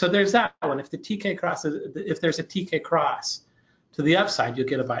main, so there's that one. If the TK crosses, if there's a TK cross to the upside, you'll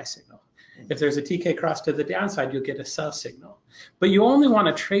get a buy signal. If there's a TK cross to the downside, you'll get a sell signal. But you only want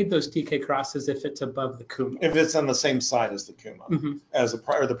to trade those TK crosses if it's above the Kumo. If it's on the same side as the Kumo, as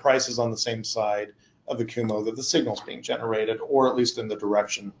the price is on the same side of the Kumo that the signal's being generated, or at least in the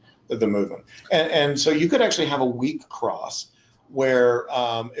direction of the movement. And so you could actually have a weak cross where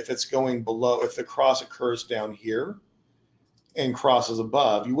if it's going below, if the cross occurs down here and crosses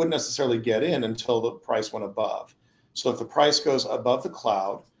above, you wouldn't necessarily get in until the price went above. So if the price goes above the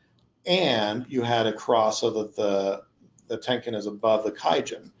cloud and you had a cross so that the Tenkan is above the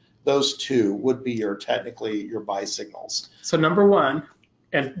Kaijin, those two would be technically your buy signals. So number one,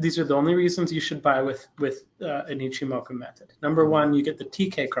 and these are the only reasons you should buy with an Ichimoku method. Number one, you get the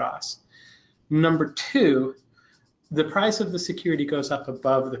TK cross. Number two, the price of the security goes up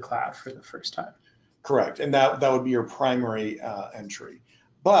above the cloud for the first time. Correct, and that would be your primary entry.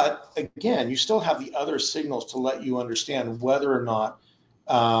 But again, you still have the other signals to let you understand whether or not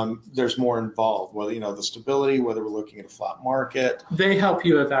there's more involved, whether, the stability, whether we're looking at a flat market. They help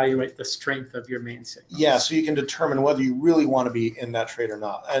you evaluate the strength of your main signal. Yeah, so you can determine whether you really want to be in that trade or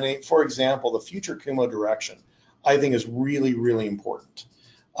not. And for example, the future Kumo direction, I think, is really, really important.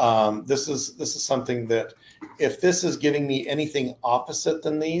 This is something that if this is giving me anything opposite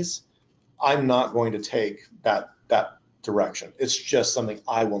than these, I'm not going to take that direction. It's just something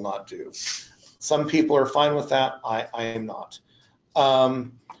I will not do. Some people are fine with that. I am not.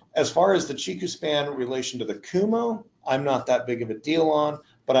 As far as the Chiku span in relation to the Kumo, I'm not that big of a deal on,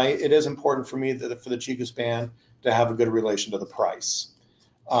 but it is important for me that for the Chiku span to have a good relation to the price.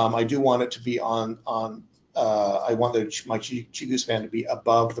 I do want it to be I want my Chiku span to be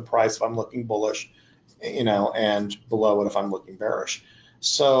above the price if I'm looking bullish, and below it if I'm looking bearish.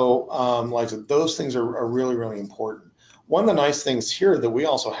 So like I said, those things are really, really important. One of the nice things here that we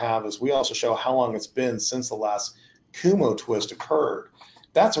also have is we also show how long it's been since the last Kumo twist occurred.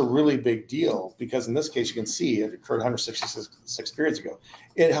 That's a really big deal because in this case, you can see it occurred 166 periods ago.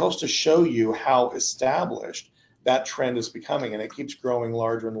 It helps to show you how established that trend is becoming, and it keeps growing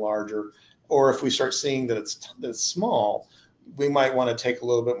larger and larger. Or if we start seeing that it's small, we might want to have a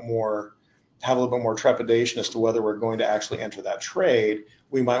little bit more trepidation as to whether we're going to actually enter that trade.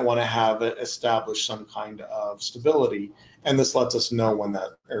 We might want to have it establish some kind of stability, and this lets us know when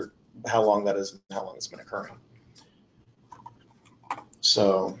that, or how long that is and how long it's been occurring.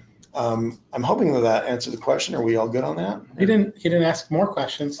 So I'm hoping that answered the question. Are we all good on that? He didn't ask more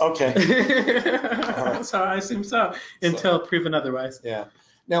questions. Okay. Right. So I assume so until proven otherwise. Yeah.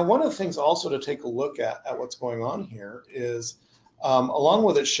 Now, one of the things also to take a look at what's going on here is, along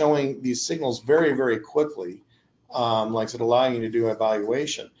with it showing these signals very, very quickly, like I said, allowing you to do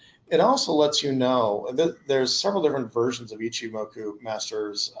evaluation, it also lets you know that there's several different versions of Ichimoku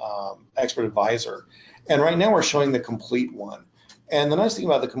Master's Expert Advisor. And right now we're showing the complete one. And the nice thing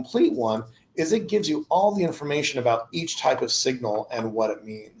about the complete one is it gives you all the information about each type of signal and what it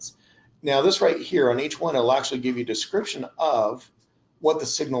means. Now this right here, on each one, it'll actually give you a description of what the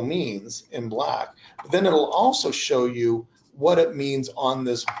signal means in black. But then it'll also show you what it means on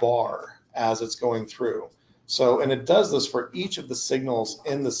this bar as it's going through. So, and it does this for each of the signals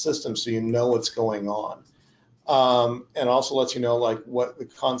in the system so you know what's going on. And also lets you know like what the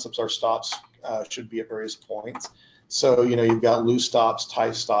concepts are stops should be at various points. So, you've got loose stops,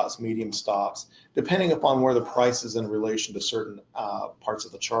 tight stops, medium stops, depending upon where the price is in relation to certain parts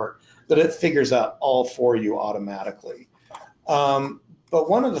of the chart, that it figures out all for you automatically. But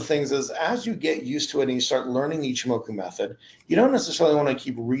one of the things is, as you get used to it and you start learning the Ichimoku method, you don't necessarily want to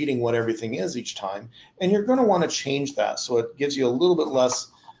keep reading what everything is each time, and you're going to want to change that so it gives you a little bit less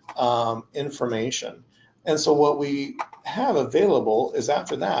information. And so what we have available is,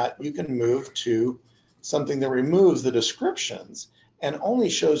 after that, you can move to something that removes the descriptions and only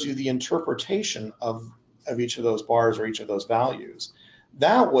shows you the interpretation of each of those bars or each of those values.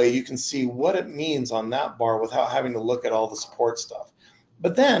 That way you can see what it means on that bar without having to look at all the support stuff.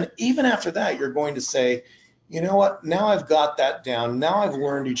 But then even after that, you're going to say, you know what, now I've got that down, now I've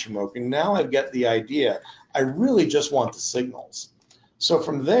learned Ichimoku, now I get the idea, I really just want the signals. So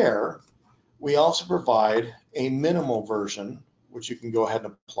from there, we also provide a minimal version, which you can go ahead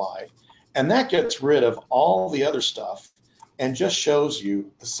and apply. And that gets rid of all the other stuff and just shows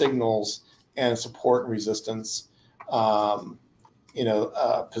you the signals and support and resistance,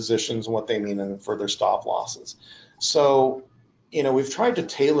 positions and what they mean and further stop losses. So, we've tried to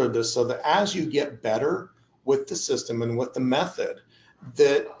tailor this so that as you get better with the system and with the method,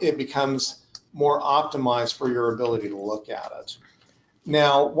 that it becomes more optimized for your ability to look at it.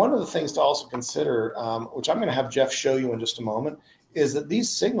 Now, one of the things to also consider, which I'm going to have Jeff show you in just a moment, is that these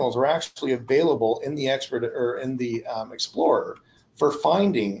signals are actually available in the Explorer for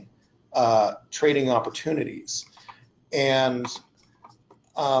finding trading opportunities. And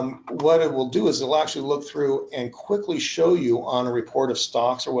what it will do is it'll actually look through and quickly show you on a report of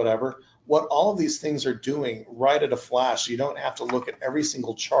stocks or whatever what all of these things are doing right at a flash. So you don't have to look at every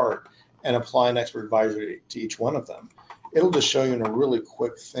single chart and apply an expert advisory to each one of them. It'll just show you in a really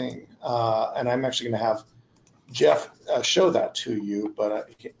quick thing. And I'm actually going to have Jeff show that to you, but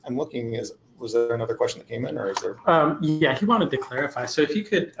I'm looking, was there another question that came in, or is there? Yeah, he wanted to clarify. So if you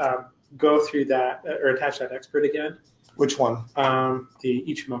could go through that or attach that expert again. Which one? The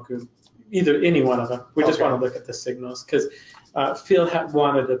Ichimoku, any one of them. We just want to look at the signals because Phil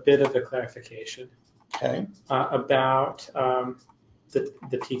wanted a bit of a clarification about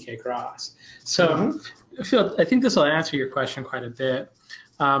the TK cross. So Phil, I think this will answer your question quite a bit.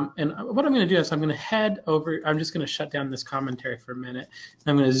 And what I'm going to do is I'm going to head over, I'm just going to shut down this commentary for a minute.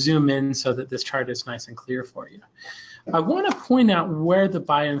 And I'm going to zoom in so that this chart is nice and clear for you. I want to point out where the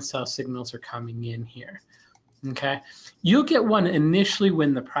buy and sell signals are coming in here. Okay, you'll get one initially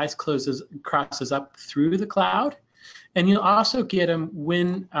when the price crosses up through the cloud, and you'll also get them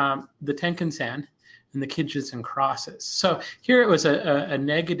when the Tenkan-sen and the Kijun-sen crosses. So here it was a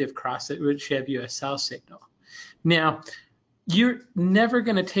negative cross that would give you a sell signal. Now, you're never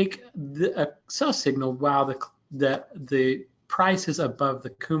going to take a sell signal while the price is above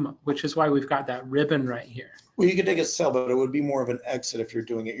the Kumo, which is why we've got that ribbon right here. Well, you could take a sell, but it would be more of an exit if you're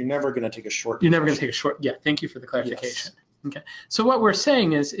doing it. You're never going to take a short. You're never going to take a short. Yeah, thank you for the clarification. Yes. Okay, so what we're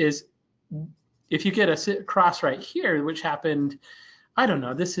saying is if you get a cross right here, which happened, I don't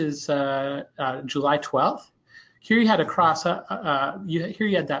know, this is July 12th. Here you had a cross, here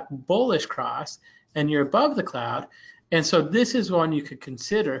you had that bullish cross, and you're above the cloud. And so this is one you could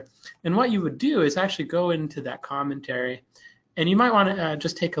consider. And what you would do is actually go into that commentary, and you might want to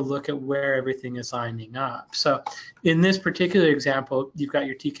just take a look at where everything is lining up. So in this particular example, you've got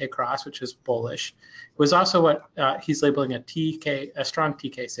your TK cross, which is bullish. It was also what he's labeling a strong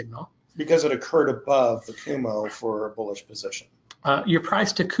TK signal. Because it occurred above the Kumo for a bullish position. Your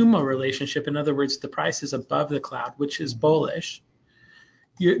price to Kumo relationship, in other words, the price is above the cloud, which is bullish.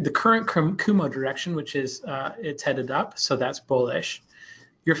 The current Kumo direction, which is it's headed up, so that's bullish.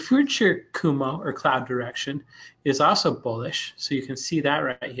 Your future Kumo or cloud direction is also bullish, so you can see that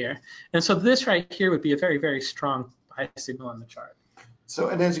right here. And so this right here would be a very, very strong buy signal on the chart. So,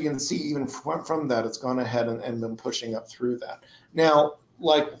 and as you can see, even from that, it's gone ahead and been pushing up through that. Now,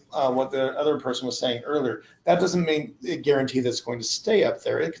 like what the other person was saying earlier, that doesn't mean a guarantee that it's going to stay up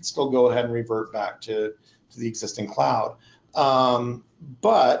there. It could still go ahead and revert back to the existing cloud.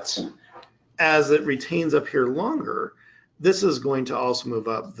 But as it retains up here longer, this is going to also move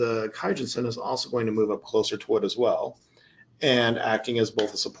up. The Kijun-sen is also going to move up closer to it as well, and acting as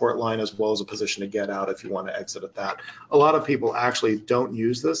both a support line as well as a position to get out if you want to exit at that. A lot of people actually don't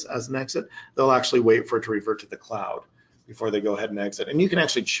use this as an exit. They'll actually wait for it to revert to the cloud before they go ahead and exit. And you can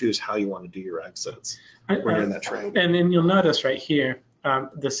actually choose how you want to do your exits when you're in that trade. And then you'll notice right here,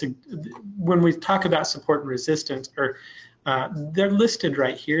 when we talk about support and resistance, they're listed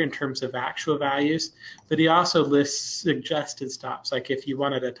right here in terms of actual values, but he also lists suggested stops. Like if you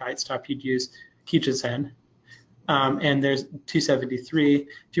wanted a tight stop, you'd use Kijun-sen, and there's 273.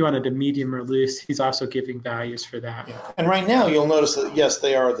 If you wanted a medium or loose, he's also giving values for that. Yeah. And right now you'll notice that, yes,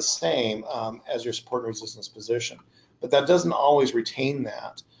 they are the same as your support and resistance position, but that doesn't always retain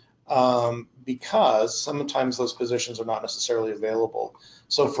that because sometimes those positions are not necessarily available.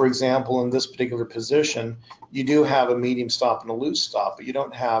 So for example, in this particular position, you do have a medium stop and a loose stop, but you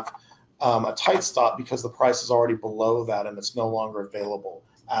don't have a tight stop because the price is already below that and it's no longer available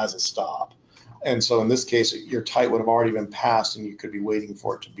as a stop. And so in this case, your tight would have already been passed and you could be waiting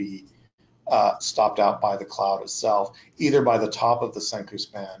for it to be stopped out by the cloud itself, either by the top of the Senkou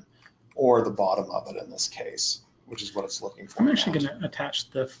span or the bottom of it in this case, which is what it's looking for. I'm actually going to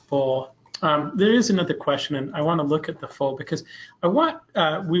attach the full. There is another question, and I want to look at the full because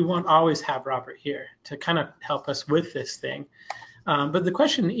we won't always have Robert here to kind of help us with this thing. But the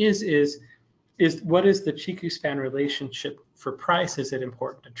question is what is the Chikou span relationship for price? Is it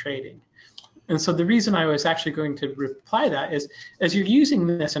important to trading? And so the reason I was actually going to reply that is, as you're using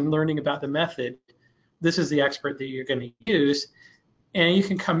this and learning about the method, this is the expert that you're going to use, and you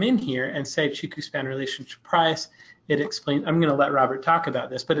can come in here and say Chikou span relationship price. It explains, I'm going to let Robert talk about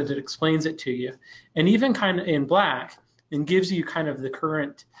this, but it explains it to you, and even kind of in black, and gives you kind of the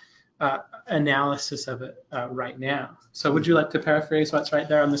current analysis of it right now. So would you like to paraphrase what's right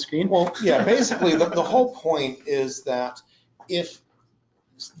there on the screen? Well, yeah, basically the whole point is that if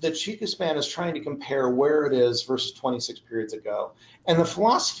the Chiku span is trying to compare where it is versus 26 periods ago, and the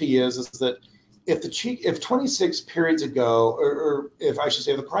philosophy is that if 26 periods ago, or if I should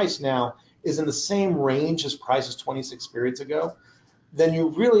say the price now is in the same range as prices 26 periods ago, then you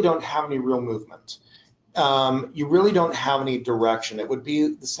really don't have any real movement. You really don't have any direction. It would be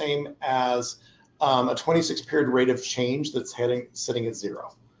the same as a 26 period rate of change that's sitting at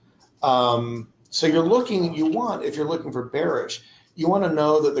 0. So if you're looking for bearish, you want to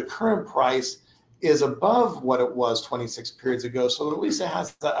know that the current price is above what it was 26 periods ago, so that at least it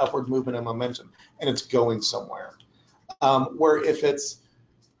has that upward movement and momentum, and it's going somewhere. Where if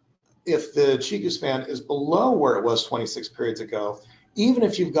the Chiku span is below where it was 26 periods ago, even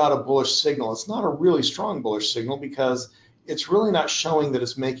if you've got a bullish signal, it's not a really strong bullish signal because it's really not showing that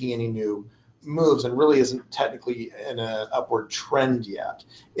it's making any new moves and really isn't technically in an upward trend yet.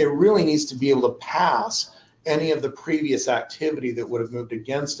 It really needs to be able to pass any of the previous activity that would have moved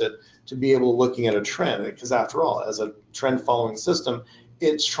against it to be able to looking at a trend, because after all, as a trend following system,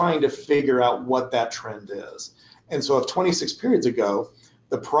 it's trying to figure out what that trend is. And so if 26 periods ago,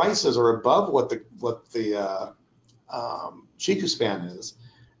 the prices are above what the Chiku span is,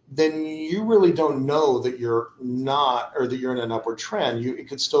 then you really don't know that you're not, or that you're in an upward trend. It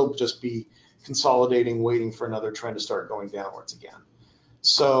could still just be consolidating, waiting for another trend to start going downwards again.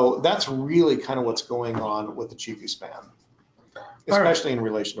 So that's really kind of what's going on with the Chiku span, especially in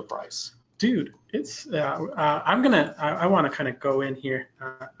relation to price. Dude, it's I want to kind of go in here.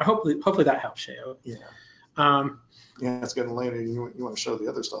 Hopefully that helps, Sheo. Yeah. Yeah, it's getting later. You want to show the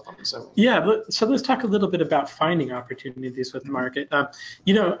other stuff, I'm assuming. Yeah, so let's talk a little bit about finding opportunities with the market.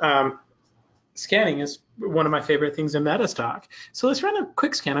 Scanning is one of my favorite things in MetaStock. So let's run a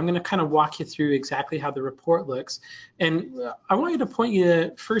quick scan. I'm going to kind of walk you through exactly how the report looks. And I want you to point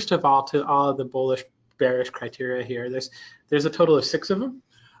you, first of all, to all of the bullish, bearish criteria here. There's a total of 6 of them.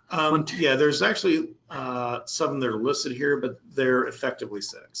 Yeah, there's actually 7 that are listed here, but they're effectively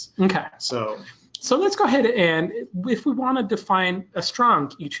 6. Okay. So let's go ahead and, if we want to define a strong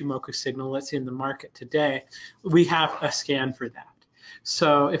Ichimoku signal, let's say in the market today, we have a scan for that.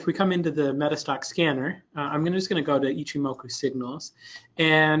 So if we come into the MetaStock scanner, I'm just going to go to Ichimoku signals.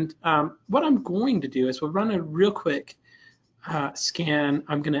 And what I'm going to do is we'll run a real quick scan.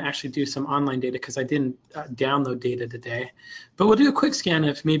 I'm going to actually do some online data because I didn't download data today. But we'll do a quick scan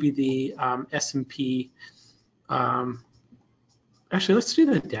of maybe the S&P. Actually, let's do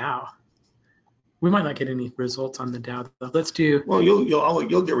the Dow. We might not get any results on the Dow, though. Let's do. Well,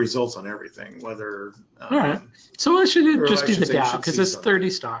 you'll get results on everything, whether. All right. So let's just do the Dow because it's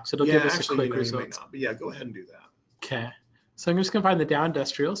 30 stocks. It'll give us a quick result. But yeah, go ahead and do that. Okay. So I'm just going to find the Dow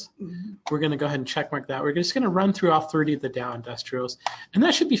Industrials. We're going to go ahead and check mark that. We're just going to run through all 30 of the Dow Industrials, and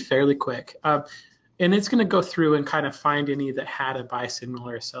that should be fairly quick. And it's going to go through and kind of find any that had a buy signal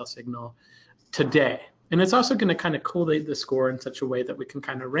or a sell signal today. And it's also going to kind of collate the score in such a way that we can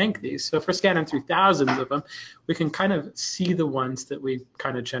kind of rank these. So if we're scanning through thousands of them, we can kind of see the ones that we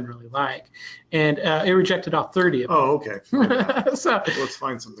kind of generally like. And it rejected all 30 of them. Oh, okay. So let's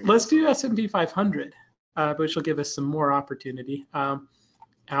find something. Let's do S&P 500, which will give us some more opportunity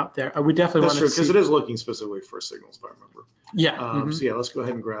out there. We definitely want to see. Because it is looking specifically for signals, if I remember. Yeah. So yeah, let's go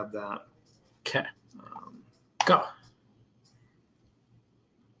ahead and grab that. Okay. Go.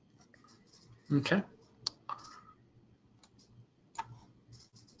 Okay.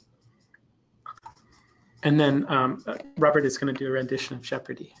 And then Robert is going to do a rendition of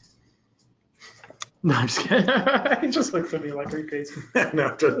Jeopardy. No, I'm just kidding. He just looks at me like we're crazy. No,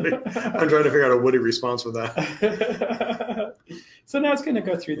 I'm trying to figure out a witty response for that. So now it's going to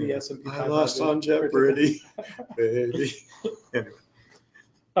go through the S&P 500. I lost on Jeopardy, baby. Anyway.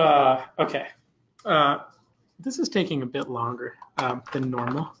 Okay. This is taking a bit longer than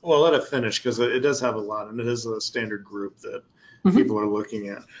normal. Well, let it finish because it does have a lot, and it is a standard group that people are looking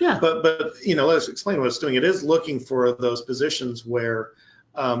at. Yeah. But let's explain what it's doing. It is looking for those positions where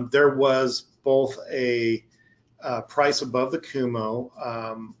there was both a price above the Kumo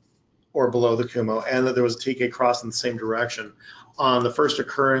or below the Kumo, and that there was a TK cross in the same direction on the first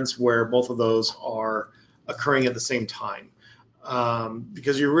occurrence where both of those are occurring at the same time.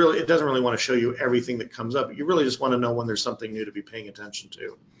 Because it doesn't really want to show you everything that comes up. You really just want to know when there's something new to be paying attention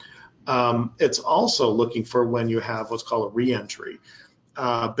to. It's also looking for when you have what's called a re-entry.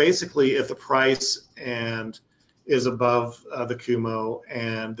 Basically, if the price is above the Kumo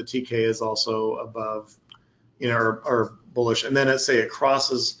and the TK is also above, or bullish, and then let's say it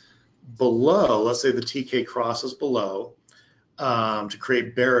crosses below. Let's say the TK crosses below. to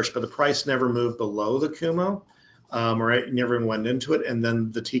create bearish, but the price never moved below the Kumo, or it never went into it, and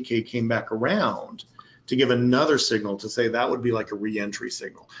then the TK came back around to give another signal to say that would be like a re-entry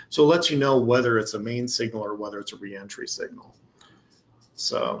signal. So it lets you know whether it's a main signal or whether it's a re-entry signal.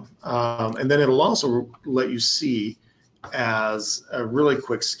 So, and then it'll also let you see as a really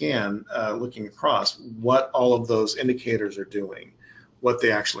quick scan, looking across, what all of those indicators are doing, what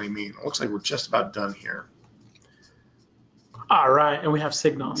they actually mean. It looks like we're just about done here. All right, and we have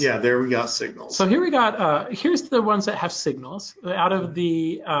signals. Yeah, there we got signals. So here we got, here's the ones that have signals. Out of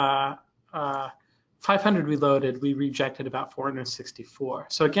the 500 we loaded, we rejected about 464.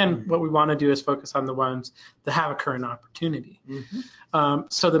 So again, what we want to do is focus on the ones that have a current opportunity.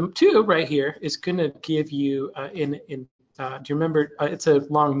 So the 2 right here is going to give you, do you remember, it's a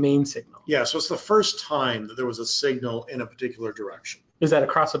long main signal. Yeah, so it's the first time that there was a signal in a particular direction. Is that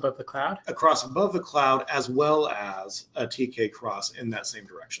across above the cloud? Across above the cloud, as well as a TK cross in that same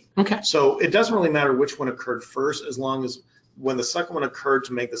direction. Okay. So it doesn't really matter which one occurred first, as long as when the second one occurred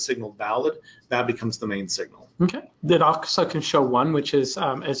to make the signal valid, that becomes the main signal. Okay. That also can show one, which is,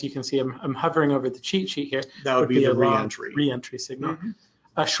 as you can see, I'm hovering over the cheat sheet here. That would be the re-entry. Re-entry signal.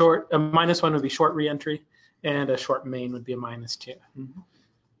 A -1 would be short re-entry, and a short main would be a -2.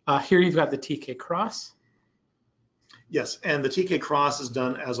 Here you've got the TK cross. Yes, and the TK cross is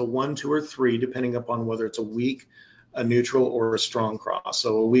done as a 1, 2, or 3, depending upon whether it's a weak, a neutral, or a strong cross.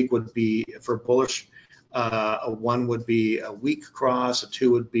 So a weak would be for bullish, a 1 would be a weak cross, a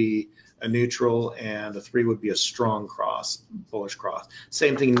 2 would be a neutral, and a 3 would be a strong cross, bullish cross.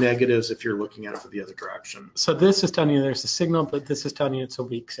 Same thing, negatives if you're looking at it for the other direction. So this is telling you there's a signal, but this is telling you it's a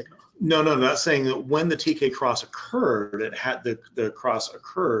weak signal. No, that's saying that when the TK cross occurred, it had the cross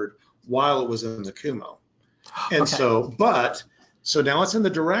occurred while it was in the Kumo. And so now it's in the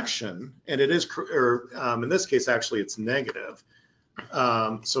direction, and it is, in this case, actually it's negative.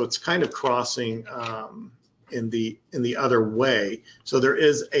 So it's kind of crossing in the other way. So there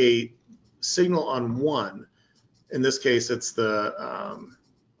is a signal on one. In this case, it's the,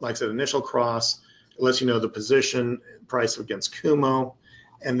 like I said, initial cross. It lets you know the position, price against Kumo,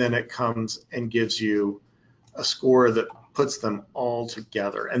 and then it comes and gives you a score that puts them all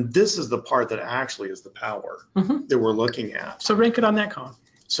together. And this is the part that actually is the power that we're looking at. So rank it on that column.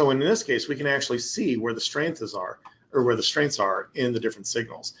 So in this case, we can actually see where the strengths are, or where the strengths are in the different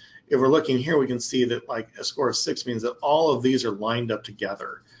signals. If we're looking here, we can see that like a score of 6 means that all of these are lined up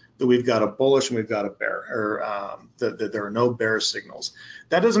together, that we've got a bullish and we've got a bear, or that there are no bearish signals.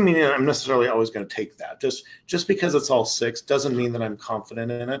 That doesn't mean that I'm necessarily always going to take that. Just because it's all 6 doesn't mean that I'm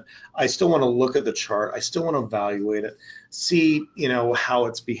confident in it. I still want to look at the chart. I still want to evaluate it, see how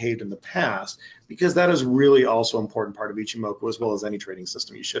it's behaved in the past, because that is really also an important part of Ichimoku, as well as any trading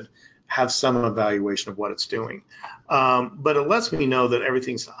system. You should have some evaluation of what it's doing. But it lets me know that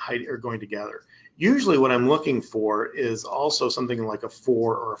everything's going together. Usually what I'm looking for is also something like a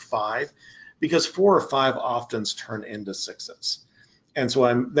 4 or a 5, because 4 or 5 often turn into 6s. And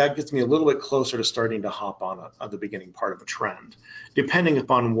so that gets me a little bit closer to starting to hop on the beginning part of a trend, depending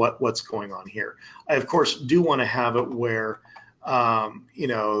upon what's going on here. I, of course, do want to have it where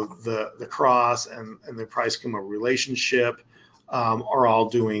the cross and the price Kumo relationship are all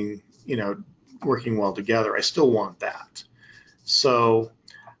doing, working well together. I still want that. So,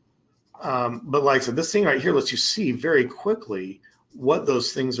 but like I said, this thing right here lets you see very quickly what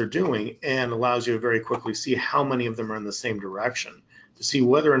those things are doing, and allows you to very quickly see how many of them are in the same direction, to see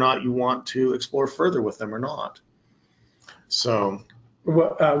whether or not you want to explore further with them or not. So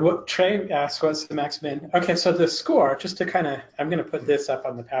what Trey asked, what's the max min? Okay, so the score, just to kind of, I'm going to put this up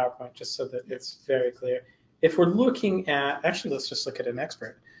on the PowerPoint just so that it's very clear. If we're looking at, actually, let's just look at an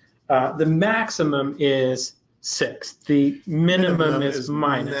expert. The maximum is 6. The minimum is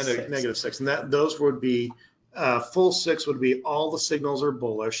minus 6. Negative 6. And those would be, full 6 would be all the signals are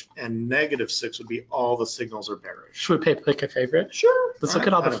bullish, and negative 6 would be all the signals are bearish. Should we pick a favorite? Sure. Let's look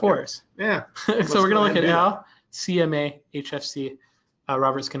at all the 4s. Yeah. So we're going to look at L, CMA, HFC.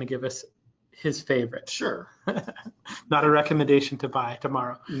 Robert's going to give us his favorite. Sure. Not a recommendation to buy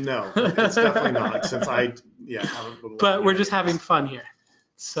tomorrow. No, it's definitely not, since haven't been. But we're just having fun here.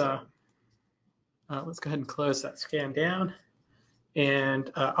 So let's go ahead and close that scan down.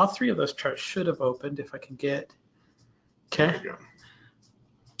 And all 3 of those charts should have opened if I can get. Okay. There you go.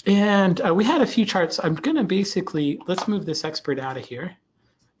 And we had a few charts. I'm going to basically, let's move this expert out of here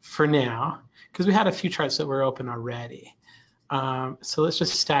for now, because we had a few charts that were open already. So let's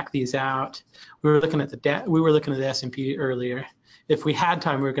just stack these out. We were looking at the S&P earlier. If we had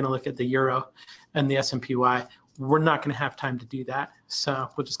time, we were going to look at the Euro and the S&PY. We're not going to have time to do that, so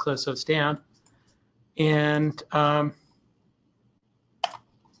we'll just close those down. And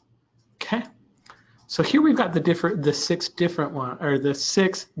So here we've got the 6 different one, or the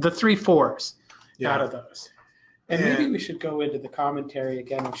 3 4s out of those. And maybe we should go into the commentary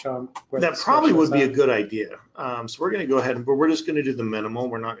again and show them where that probably would be a good idea. So we're going to go ahead but we're just going to do the minimal.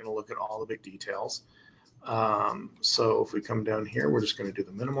 We're not going to look at all the big details. So if we come down here, we're just going to do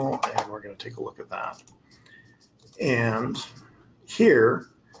the minimal, and we're going to take a look at that. And here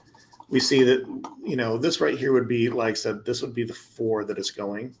we see that, you know, this right here would be, like I said, this would be the 4 that is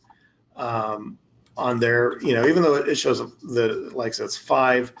going on there. You know, even though it shows that, like I said, it's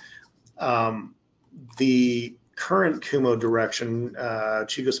 5. The current Kumo direction,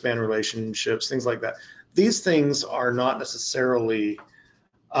 Chico span relationships, things like that. These things are not necessarily,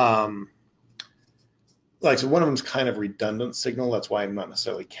 like, so one of them is kind of redundant signal. That's why I'm not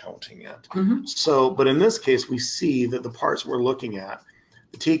necessarily counting it. So, but in this case, we see that the parts we're looking at,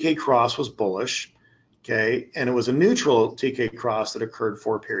 the TK cross was bullish, okay, and it was a neutral TK cross that occurred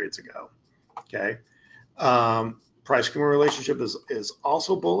 4 periods ago, okay. Price Kumo relationship is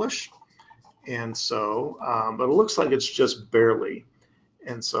also bullish. And so, but it looks like it's just barely.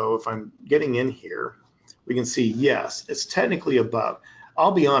 And so if I'm getting in here, we can see, yes, it's technically above.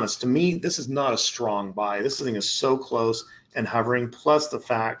 I'll be honest, to me, this is not a strong buy. This thing is so close and hovering, plus the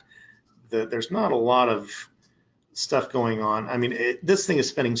fact that there's not a lot of stuff going on. I mean, this thing is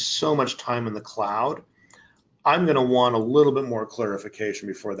spending so much time in the cloud. I'm going to want a little bit more clarification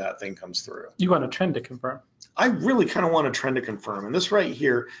before that thing comes through. You want a trend to confirm? I really kind of want a trend to confirm. And this right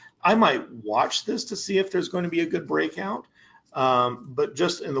here, I might watch this to see if there's going to be a good breakout. But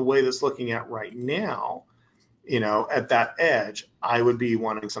just in the way that's looking at right now, you know, at that edge, I would be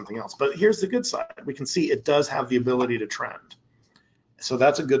wanting something else. But here's the good side. We can see it does have the ability to trend. So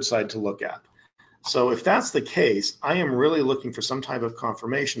that's a good side to look at. So if that's the case, I am really looking for some type of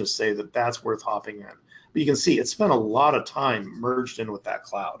confirmation to say that that's worth hopping in. But you can see it spent a lot of time merged in with that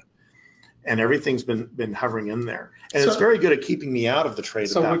cloud. And everything's been hovering in there. And it's very good at keeping me out of the trade.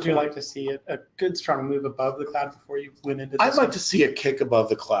 So would you like to see a good strong move above the cloud before you went into this? I'd like to see a kick above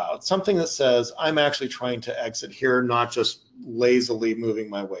the cloud, something that says I'm actually trying to exit here, not just lazily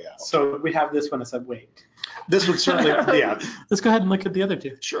moving my way out. So we have this one as a wait. This would certainly, yeah. Let's go ahead and look at the other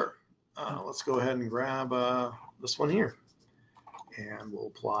 2. Sure. Let's go ahead and grab this one here. And we'll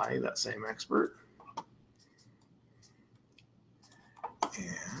apply that same expert.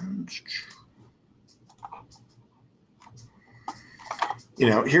 And, you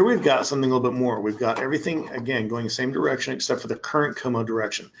know, here we've got something a little bit more. We've got everything, again, going the same direction except for the current Kumo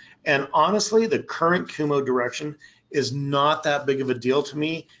direction. And honestly, the current Kumo direction is not that big of a deal to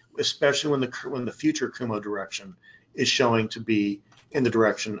me, especially when the future Kumo direction is showing to be in the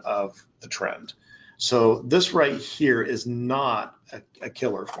direction of the trend. So this right here is not a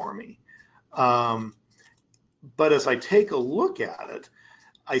killer for me. But as I take a look at it,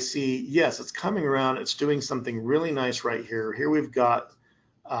 I see, yes, it's coming around. It's doing something really nice right here. Here we've got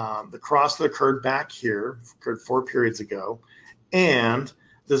the cross that occurred back here, occurred 4 periods ago. And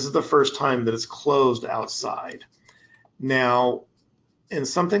this is the first time that it's closed outside. Now, in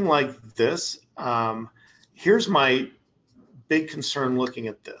something like this, here's my big concern looking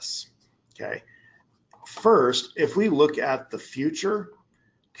at this, okay? First, if we look at the future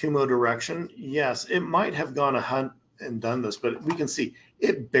Kumo direction, yes, it might have gone a hunt and done this, but we can see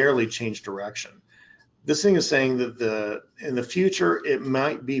it barely changed direction. This thing is saying that in the future it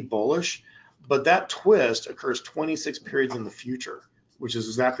might be bullish, but that twist occurs 26 periods in the future, which is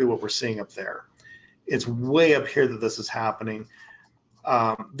exactly what we're seeing up there. It's way up here that this is happening.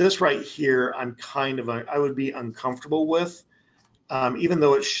 This right here, I would be uncomfortable with, even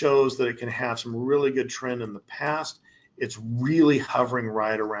though it shows that it can have some really good trend in the past. It's really hovering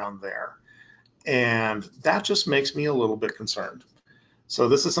right around there. And that just makes me a little bit concerned. So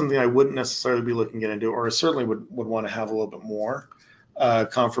this is something I wouldn't necessarily be looking into, or I certainly would want to have a little bit more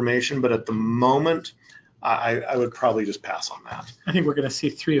confirmation. But at the moment, I would probably just pass on that. I think we're going to see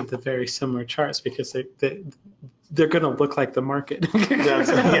 3 of the very similar charts because they're going to look like the market.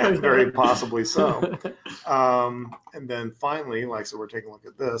 Yeah, very possibly so. And then finally, like, so we're taking a look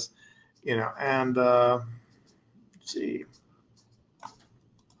at this, you know, and let's see.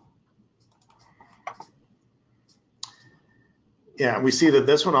 Yeah, we see that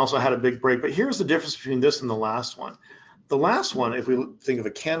this one also had a big break, but here's the difference between this and the last one. The last one, if we think of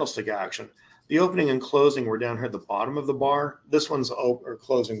a candlestick action, the opening and closing were down here at the bottom of the bar. This one's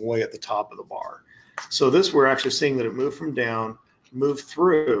closing way at the top of the bar. So this, we're actually seeing that it moved from down, moved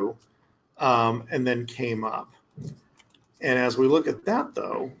through, and then came up. And as we look at that,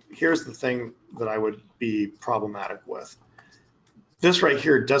 though, here's the thing that I would be problematic with. This right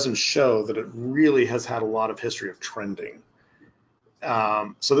here doesn't show that it really has had a lot of history of trending.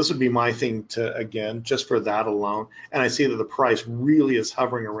 So this would be my thing to, again, just for that alone. And I see that the price really is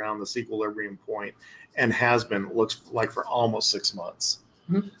hovering around this equilibrium point and has been, looks like, for almost 6 months.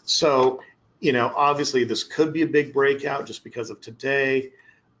 Mm-hmm. So, obviously this could be a big breakout just because of today,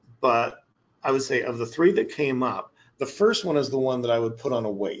 but I would say of the three that came up, the first one is the one that I would put on a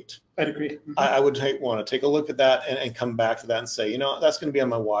wait. I'd agree. Mm-hmm. I would want to take a look at that and come back to that and say, that's going to be on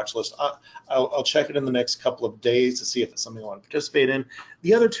my watch list. I'll check it in the next couple of days to see if it's something I want to participate in.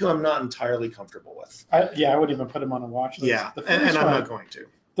 The other two, I'm not entirely comfortable with. I wouldn't even put them on a watch list. Yeah, and I'm not going to.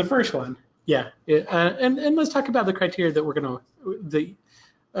 The first one, yeah. And let's talk about the criteria that we're going to,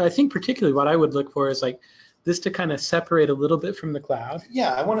 I think particularly what I would look for is like this to kind of separate a little bit from the cloud.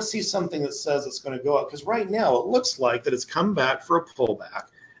 Yeah, I want to see something that says it's going to go up, because right now it looks like that it's come back for a pullback.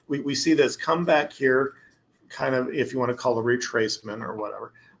 We see that it's come back here, kind of, if you want to call it a retracement or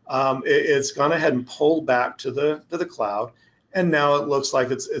whatever. It's gone ahead and pulled back to the cloud, and now it looks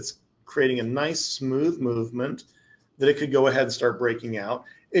like it's creating a nice smooth movement that it could go ahead and start breaking out.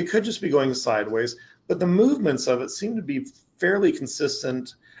 It could just be going sideways, but the movements of it seem to be fairly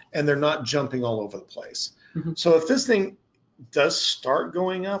consistent, and they're not jumping all over the place. Mm-hmm. So if this thing does start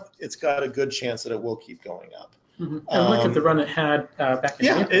going up, it's got a good chance that it will keep going up. Mm-hmm. And look at the run it had back in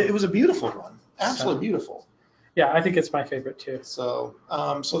April. It was a beautiful run, absolutely beautiful. Yeah, I think it's my favorite too. So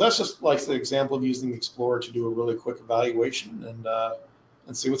that's just like the example of using the Explorer to do a really quick evaluation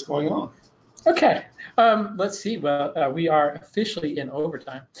and see what's going on. Okay, let's see. Well, we are officially in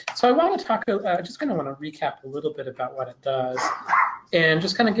overtime. So I want to talk, just kind of want to recap a little bit about what it does and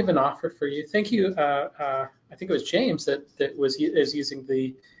just kind of give an offer for you. Thank you. I think it was James that is using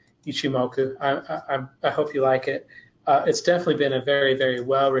the Ichimoku. I hope you like it. It's definitely been a very, very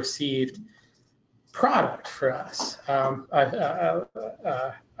well received product for us.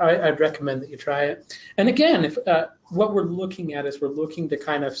 I'd recommend that you try it. And again, if what we're looking at is we're looking to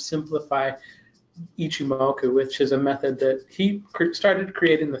kind of simplify Ichimoku, which is a method that he started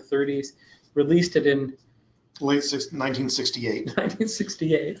creating in the 30s, released it in late 1968.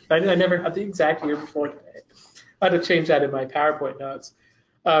 1968. I never had the exact year before today. I had to change that in my PowerPoint notes.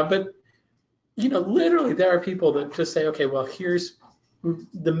 But literally there are people that just say, okay, well, here's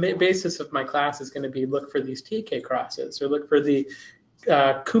the basis of my class is going to be look for these TK crosses or look for the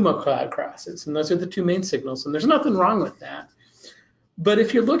Kumo cloud crosses, and those are the two main signals, and there's nothing wrong with that. But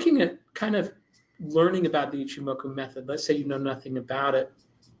if you're looking at kind of learning about the Ichimoku method, let's say you know nothing about it,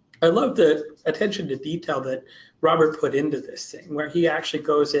 I love the attention to detail that Robert put into this thing, where he actually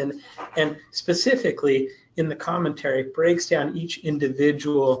goes in and specifically in the commentary breaks down each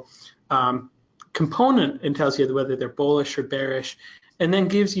individual component and tells you whether they're bullish or bearish, and then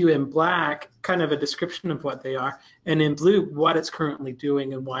gives you in black kind of a description of what they are, and in blue what it's currently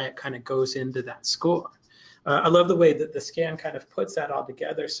doing and why it kind of goes into that score. I love the way that the scan kind of puts that all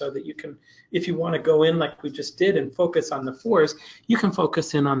together so that you can, if you want to go in like we just did and focus on the fours, you can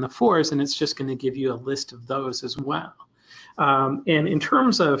focus in on the fours, and it's just going to give you a list of those as well. And in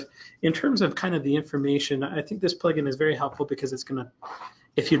terms of kind of the information, I think this plugin is very helpful because it's going to,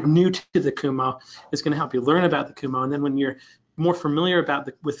 if you're new to the Kumo, it's going to help you learn about the Kumo, and then when you're more familiar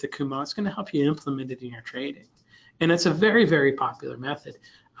with the Kumo, it's going to help you implement it in your trading. And it's a very, very popular method.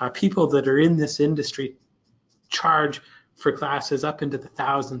 People that are in this industry charge for classes up into the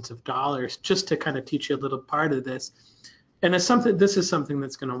thousands of dollars just to kind of teach you a little part of this. And this is something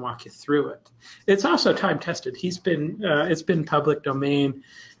that's going to walk you through it. It's also time tested. It's been public domain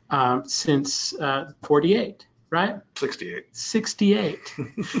since 48, right? 68. 68.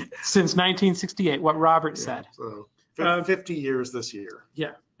 Since 1968, what Robert said. So 50 years this year.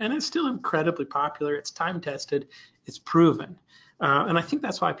 Yeah, and it's still incredibly popular. It's time tested. It's proven. And I think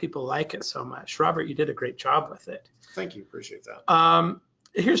that's why people like it so much. Robert, you did a great job with it. Thank you. Appreciate that.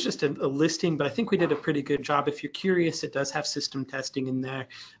 Here's just a listing, but I think we did a pretty good job. If you're curious, it does have system testing in there.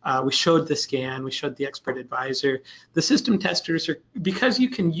 We showed the scan. We showed the expert advisor. The system testers are, because you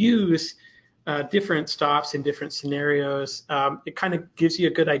can use different stops in different scenarios, it kind of gives you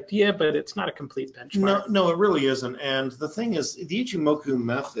a good idea, but it's not a complete benchmark. No, it really isn't. And the thing is, the Ichimoku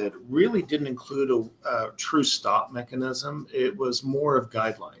method really didn't include a true stop mechanism. It was more of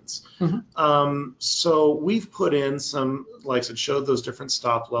guidelines. Mm-hmm. So we've put in some, like I said, showed those different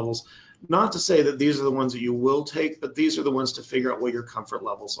stop levels. Not to say that these are the ones that you will take, but these are the ones to figure out what your comfort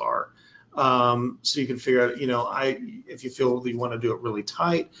levels are. So you can figure out, if you feel that you want to do it really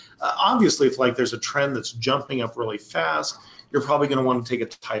tight. Obviously, if like there's a trend that's jumping up really fast, you're probably going to want to take a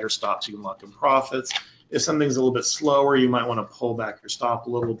tighter stop so you can lock in profits. If something's a little bit slower, you might want to pull back your stop a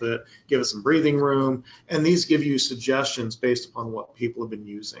little bit, give it some breathing room. And these give you suggestions based upon what people have been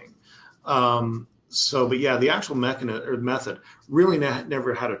using. But yeah, the actual mechanism or method really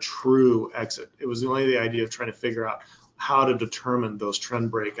never had a true exit. It was only the idea of trying to figure out how to determine those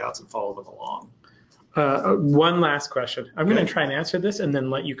trend breakouts and follow them along. One last question. I'm Okay. going to try and answer this and then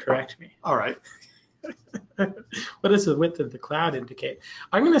let you correct me. All right. What does the width of the cloud indicate?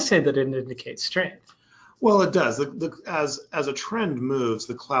 I'm going to say that it indicates strength. Well, it does. As a trend moves,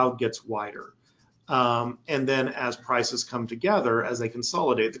 the cloud gets wider. And then as prices come together, as they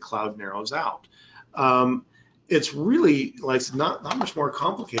consolidate, the cloud narrows out. It's really like not much more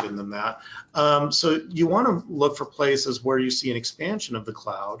complicated than that. So you want to look for places where you see an expansion of the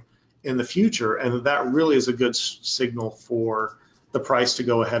cloud in the future, and that really is a good signal for the price to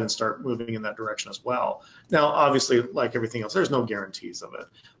go ahead and start moving in that direction as well. Now, obviously, like everything else, there's no guarantees of it,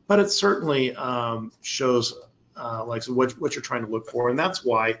 but it certainly shows like what you're trying to look for, and that's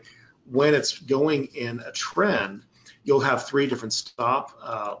why when it's going in a trend, you'll have 3 different stop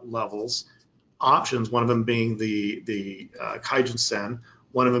levels options, one of them being the Kaijin Sen,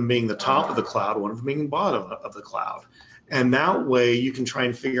 one of them being the top of the cloud, one of them being the bottom of the cloud. And that way you can try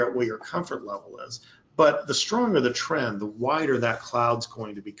and figure out where your comfort level is. But the stronger the trend, the wider that cloud's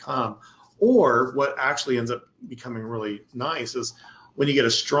going to become. Or what actually ends up becoming really nice is when you get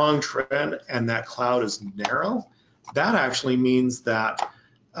a strong trend and that cloud is narrow, that actually means that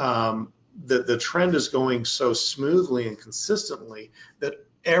the trend is going so smoothly and consistently that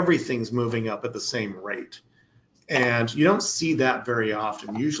everything's moving up at the same rate. And you don't see that very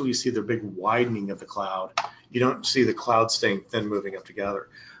often. Usually you see the big widening of the cloud. You don't see the cloud staying thin moving up together.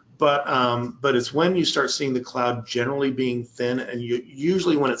 But it's when you start seeing the cloud generally being thin, and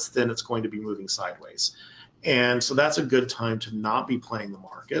usually when it's thin, it's going to be moving sideways. And so that's a good time to not be playing the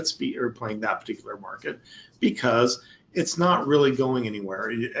markets or playing that particular market, because it's not really going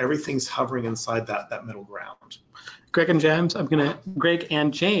anywhere. Everything's hovering inside that middle ground. Greg and James, I'm going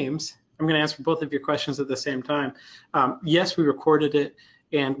to answer both of your questions at the same time. Yes, we recorded it,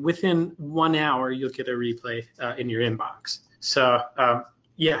 and within 1 hour, you'll get a replay in your inbox. So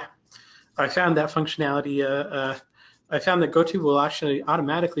yeah, I found that functionality. I found that GoTo will actually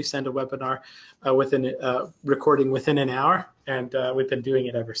automatically send a webinar recording within an hour, and we've been doing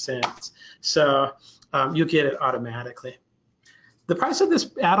it ever since. So you'll get it automatically. The price of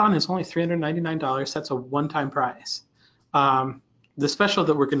this add-on is only $399. That's a one-time price. The special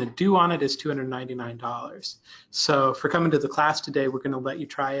that we're going to do on it is $299. So for coming to the class today, we're going to let you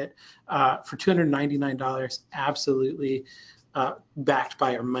try it for $299, absolutely backed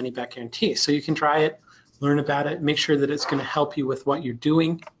by our money-back guarantee. So you can try it, learn about it, make sure that it's going to help you with what you're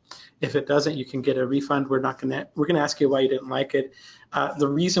doing. If it doesn't, you can get a refund. We're going to ask you why you didn't like it. The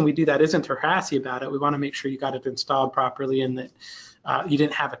reason we do that isn't to harass you about it. We want to make sure you got it installed properly and that you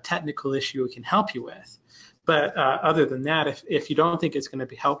didn't have a technical issue we can help you with. But other than that, if you don't think it's going to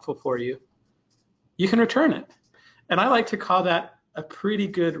be helpful for you, you can return it. And I like to call that a pretty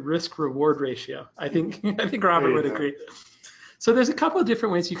good risk-reward ratio. I think Robert would agree. So there's a couple of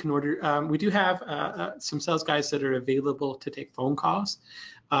different ways you can order. We do have some sales guys that are available to take phone calls.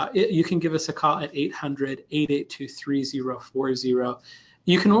 You can give us a call at 800-882-3040.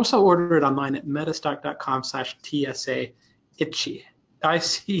 You can also order it online at metastock.com/TSA-ICHI.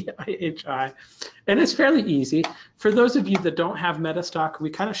 ICIHI, and it's fairly easy. For those of you that don't have MetaStock, we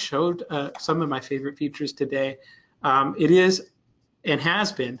kind of showed some of my favorite features today. It is and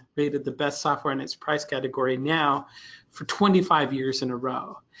has been rated the best software in its price category now for 25 years in a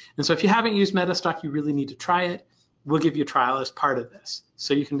row. And so if you haven't used MetaStock, you really need to try it. We'll give you a trial as part of this.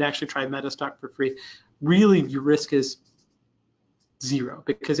 So you can actually try MetaStock for free. Really, your risk is zero,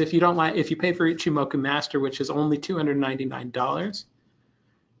 because if you pay for Ichimoku Master, which is only $299,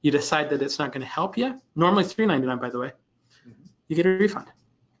 you decide that it's not going to help you, normally $399 by the way, you get a refund.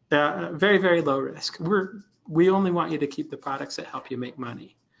 Very, very low risk. We only want you to keep the products that help you make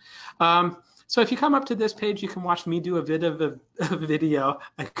money. So if you come up to this page, you can watch me do a bit of a video.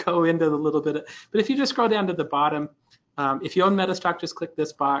 I go into a little bit, but if you just scroll down to the bottom, if you own MetaStock, just click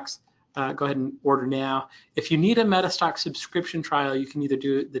this box. Go ahead and order now. If you need a MetaStock subscription trial, you can either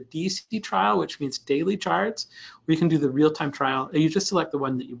do the DC trial, which means daily charts, or you can do the real-time trial. You just select the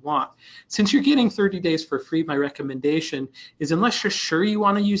one that you want. Since you're getting 30 days for free, my recommendation is, unless you're sure you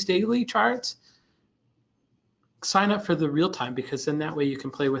want to use daily charts, sign up for the real-time, because then that way you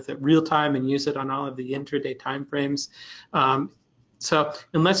can play with it real-time and use it on all of the intraday time frames. So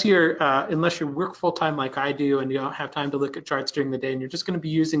unless you work full-time like I do and you don't have time to look at charts during the day and you're just going to be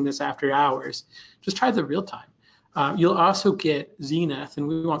using this after hours, just try the real-time. You'll also get Zenith, and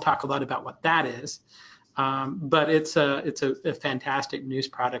we won't talk a lot about what that is, but it's a fantastic news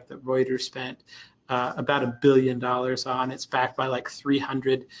product that Reuters spent about $1 billion on. It's backed by like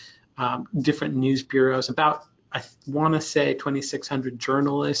 300 different news bureaus, about, I want to say 2,600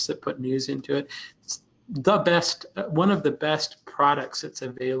 journalists that put news into it. It's the best, one of the best products that's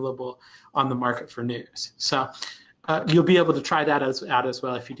available on the market for news. So you'll be able to try that out as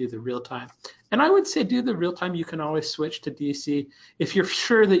well if you do the real time. And I would say do the real time. You can always switch to DC. If you're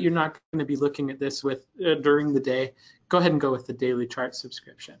sure that you're not going to be looking at this during the day, go ahead and go with the daily chart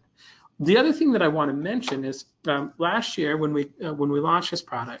subscription. The other thing that I want to mention is last year when we launched this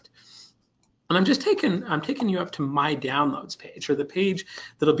product, and I'm taking you up to my downloads page, or the page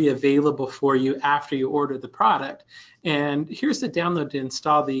that'll be available for you after you order the product. And here's the download to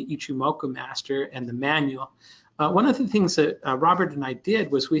install the Ichimoku Master and the manual. One of the things that Robert and I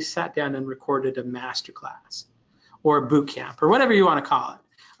did was we sat down and recorded a masterclass or a boot camp or whatever you want to call it.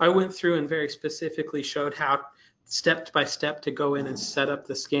 I went through and very specifically showed how step by step to go in and set up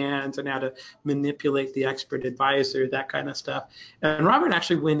the scans and how to manipulate the expert advisor, that kind of stuff. And Robert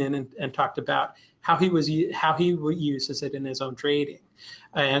actually went in and talked about how he uses it in his own trading.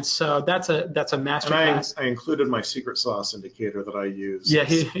 And so that's a masterclass. I included my secret sauce indicator that I use. Yeah,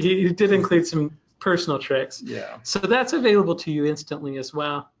 he did include some personal tricks. Yeah. So that's available to you instantly as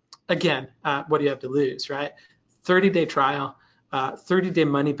well. Again, what do you have to lose, right? 30-day trial. 30-day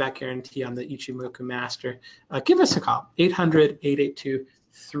money-back guarantee on the Ichimoku Master. Give us a call,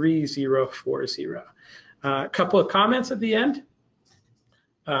 800-882-3040. A couple of comments at the end.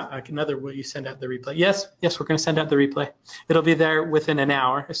 Another, will you send out the replay? Yes, we're going to send out the replay. It'll be there within an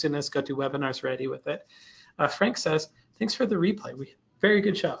hour as soon as GoToWebinar's ready with it. Frank says, thanks for the replay. Very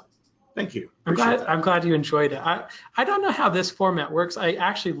good show. Thank you. I'm glad you enjoyed it. I don't know how this format works. I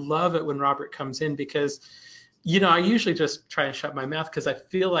actually love it when Robert comes in because I usually just try and shut my mouth because I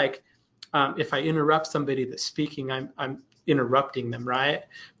feel like if I interrupt somebody that's speaking, I'm interrupting them, right?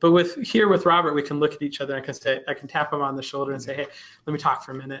 But with Robert, we can look at each other and I can tap him on the shoulder and say, hey, let me talk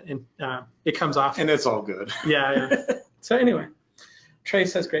for a minute, and it comes off. And it's all good. Yeah. So anyway, Trey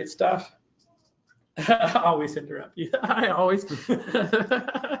says great stuff. I always interrupt you. I always.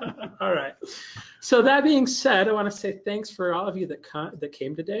 All right. So that being said, I want to say thanks for all of you that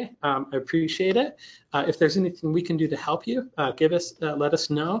came today. I appreciate it. If there's anything we can do to help you, let us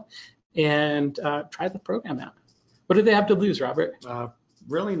know, and try the program out. What do they have to lose, Robert?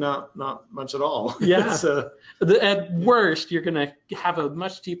 Really not much at all. Yeah. At worst, you're going to have a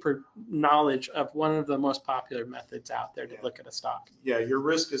much deeper knowledge of one of the most popular methods out there to look at a stock. Yeah, your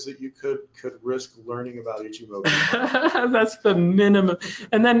risk is that you could risk learning about Ichimoku. That's the minimum.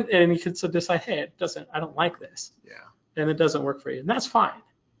 And you could decide, hey, I don't like this. Yeah. And it doesn't work for you. And that's fine.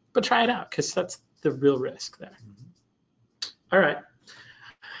 But try it out because that's the real risk there. Mm-hmm. All right.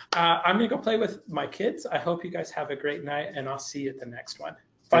 I'm going to go play with my kids. I hope you guys have a great night, and I'll see you at the next one.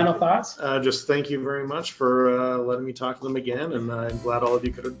 Final thoughts? Just thank you very much for letting me talk to them again, and I'm glad all of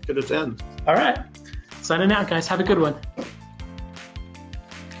you could attend. All right. Signing out, guys. Have a good one.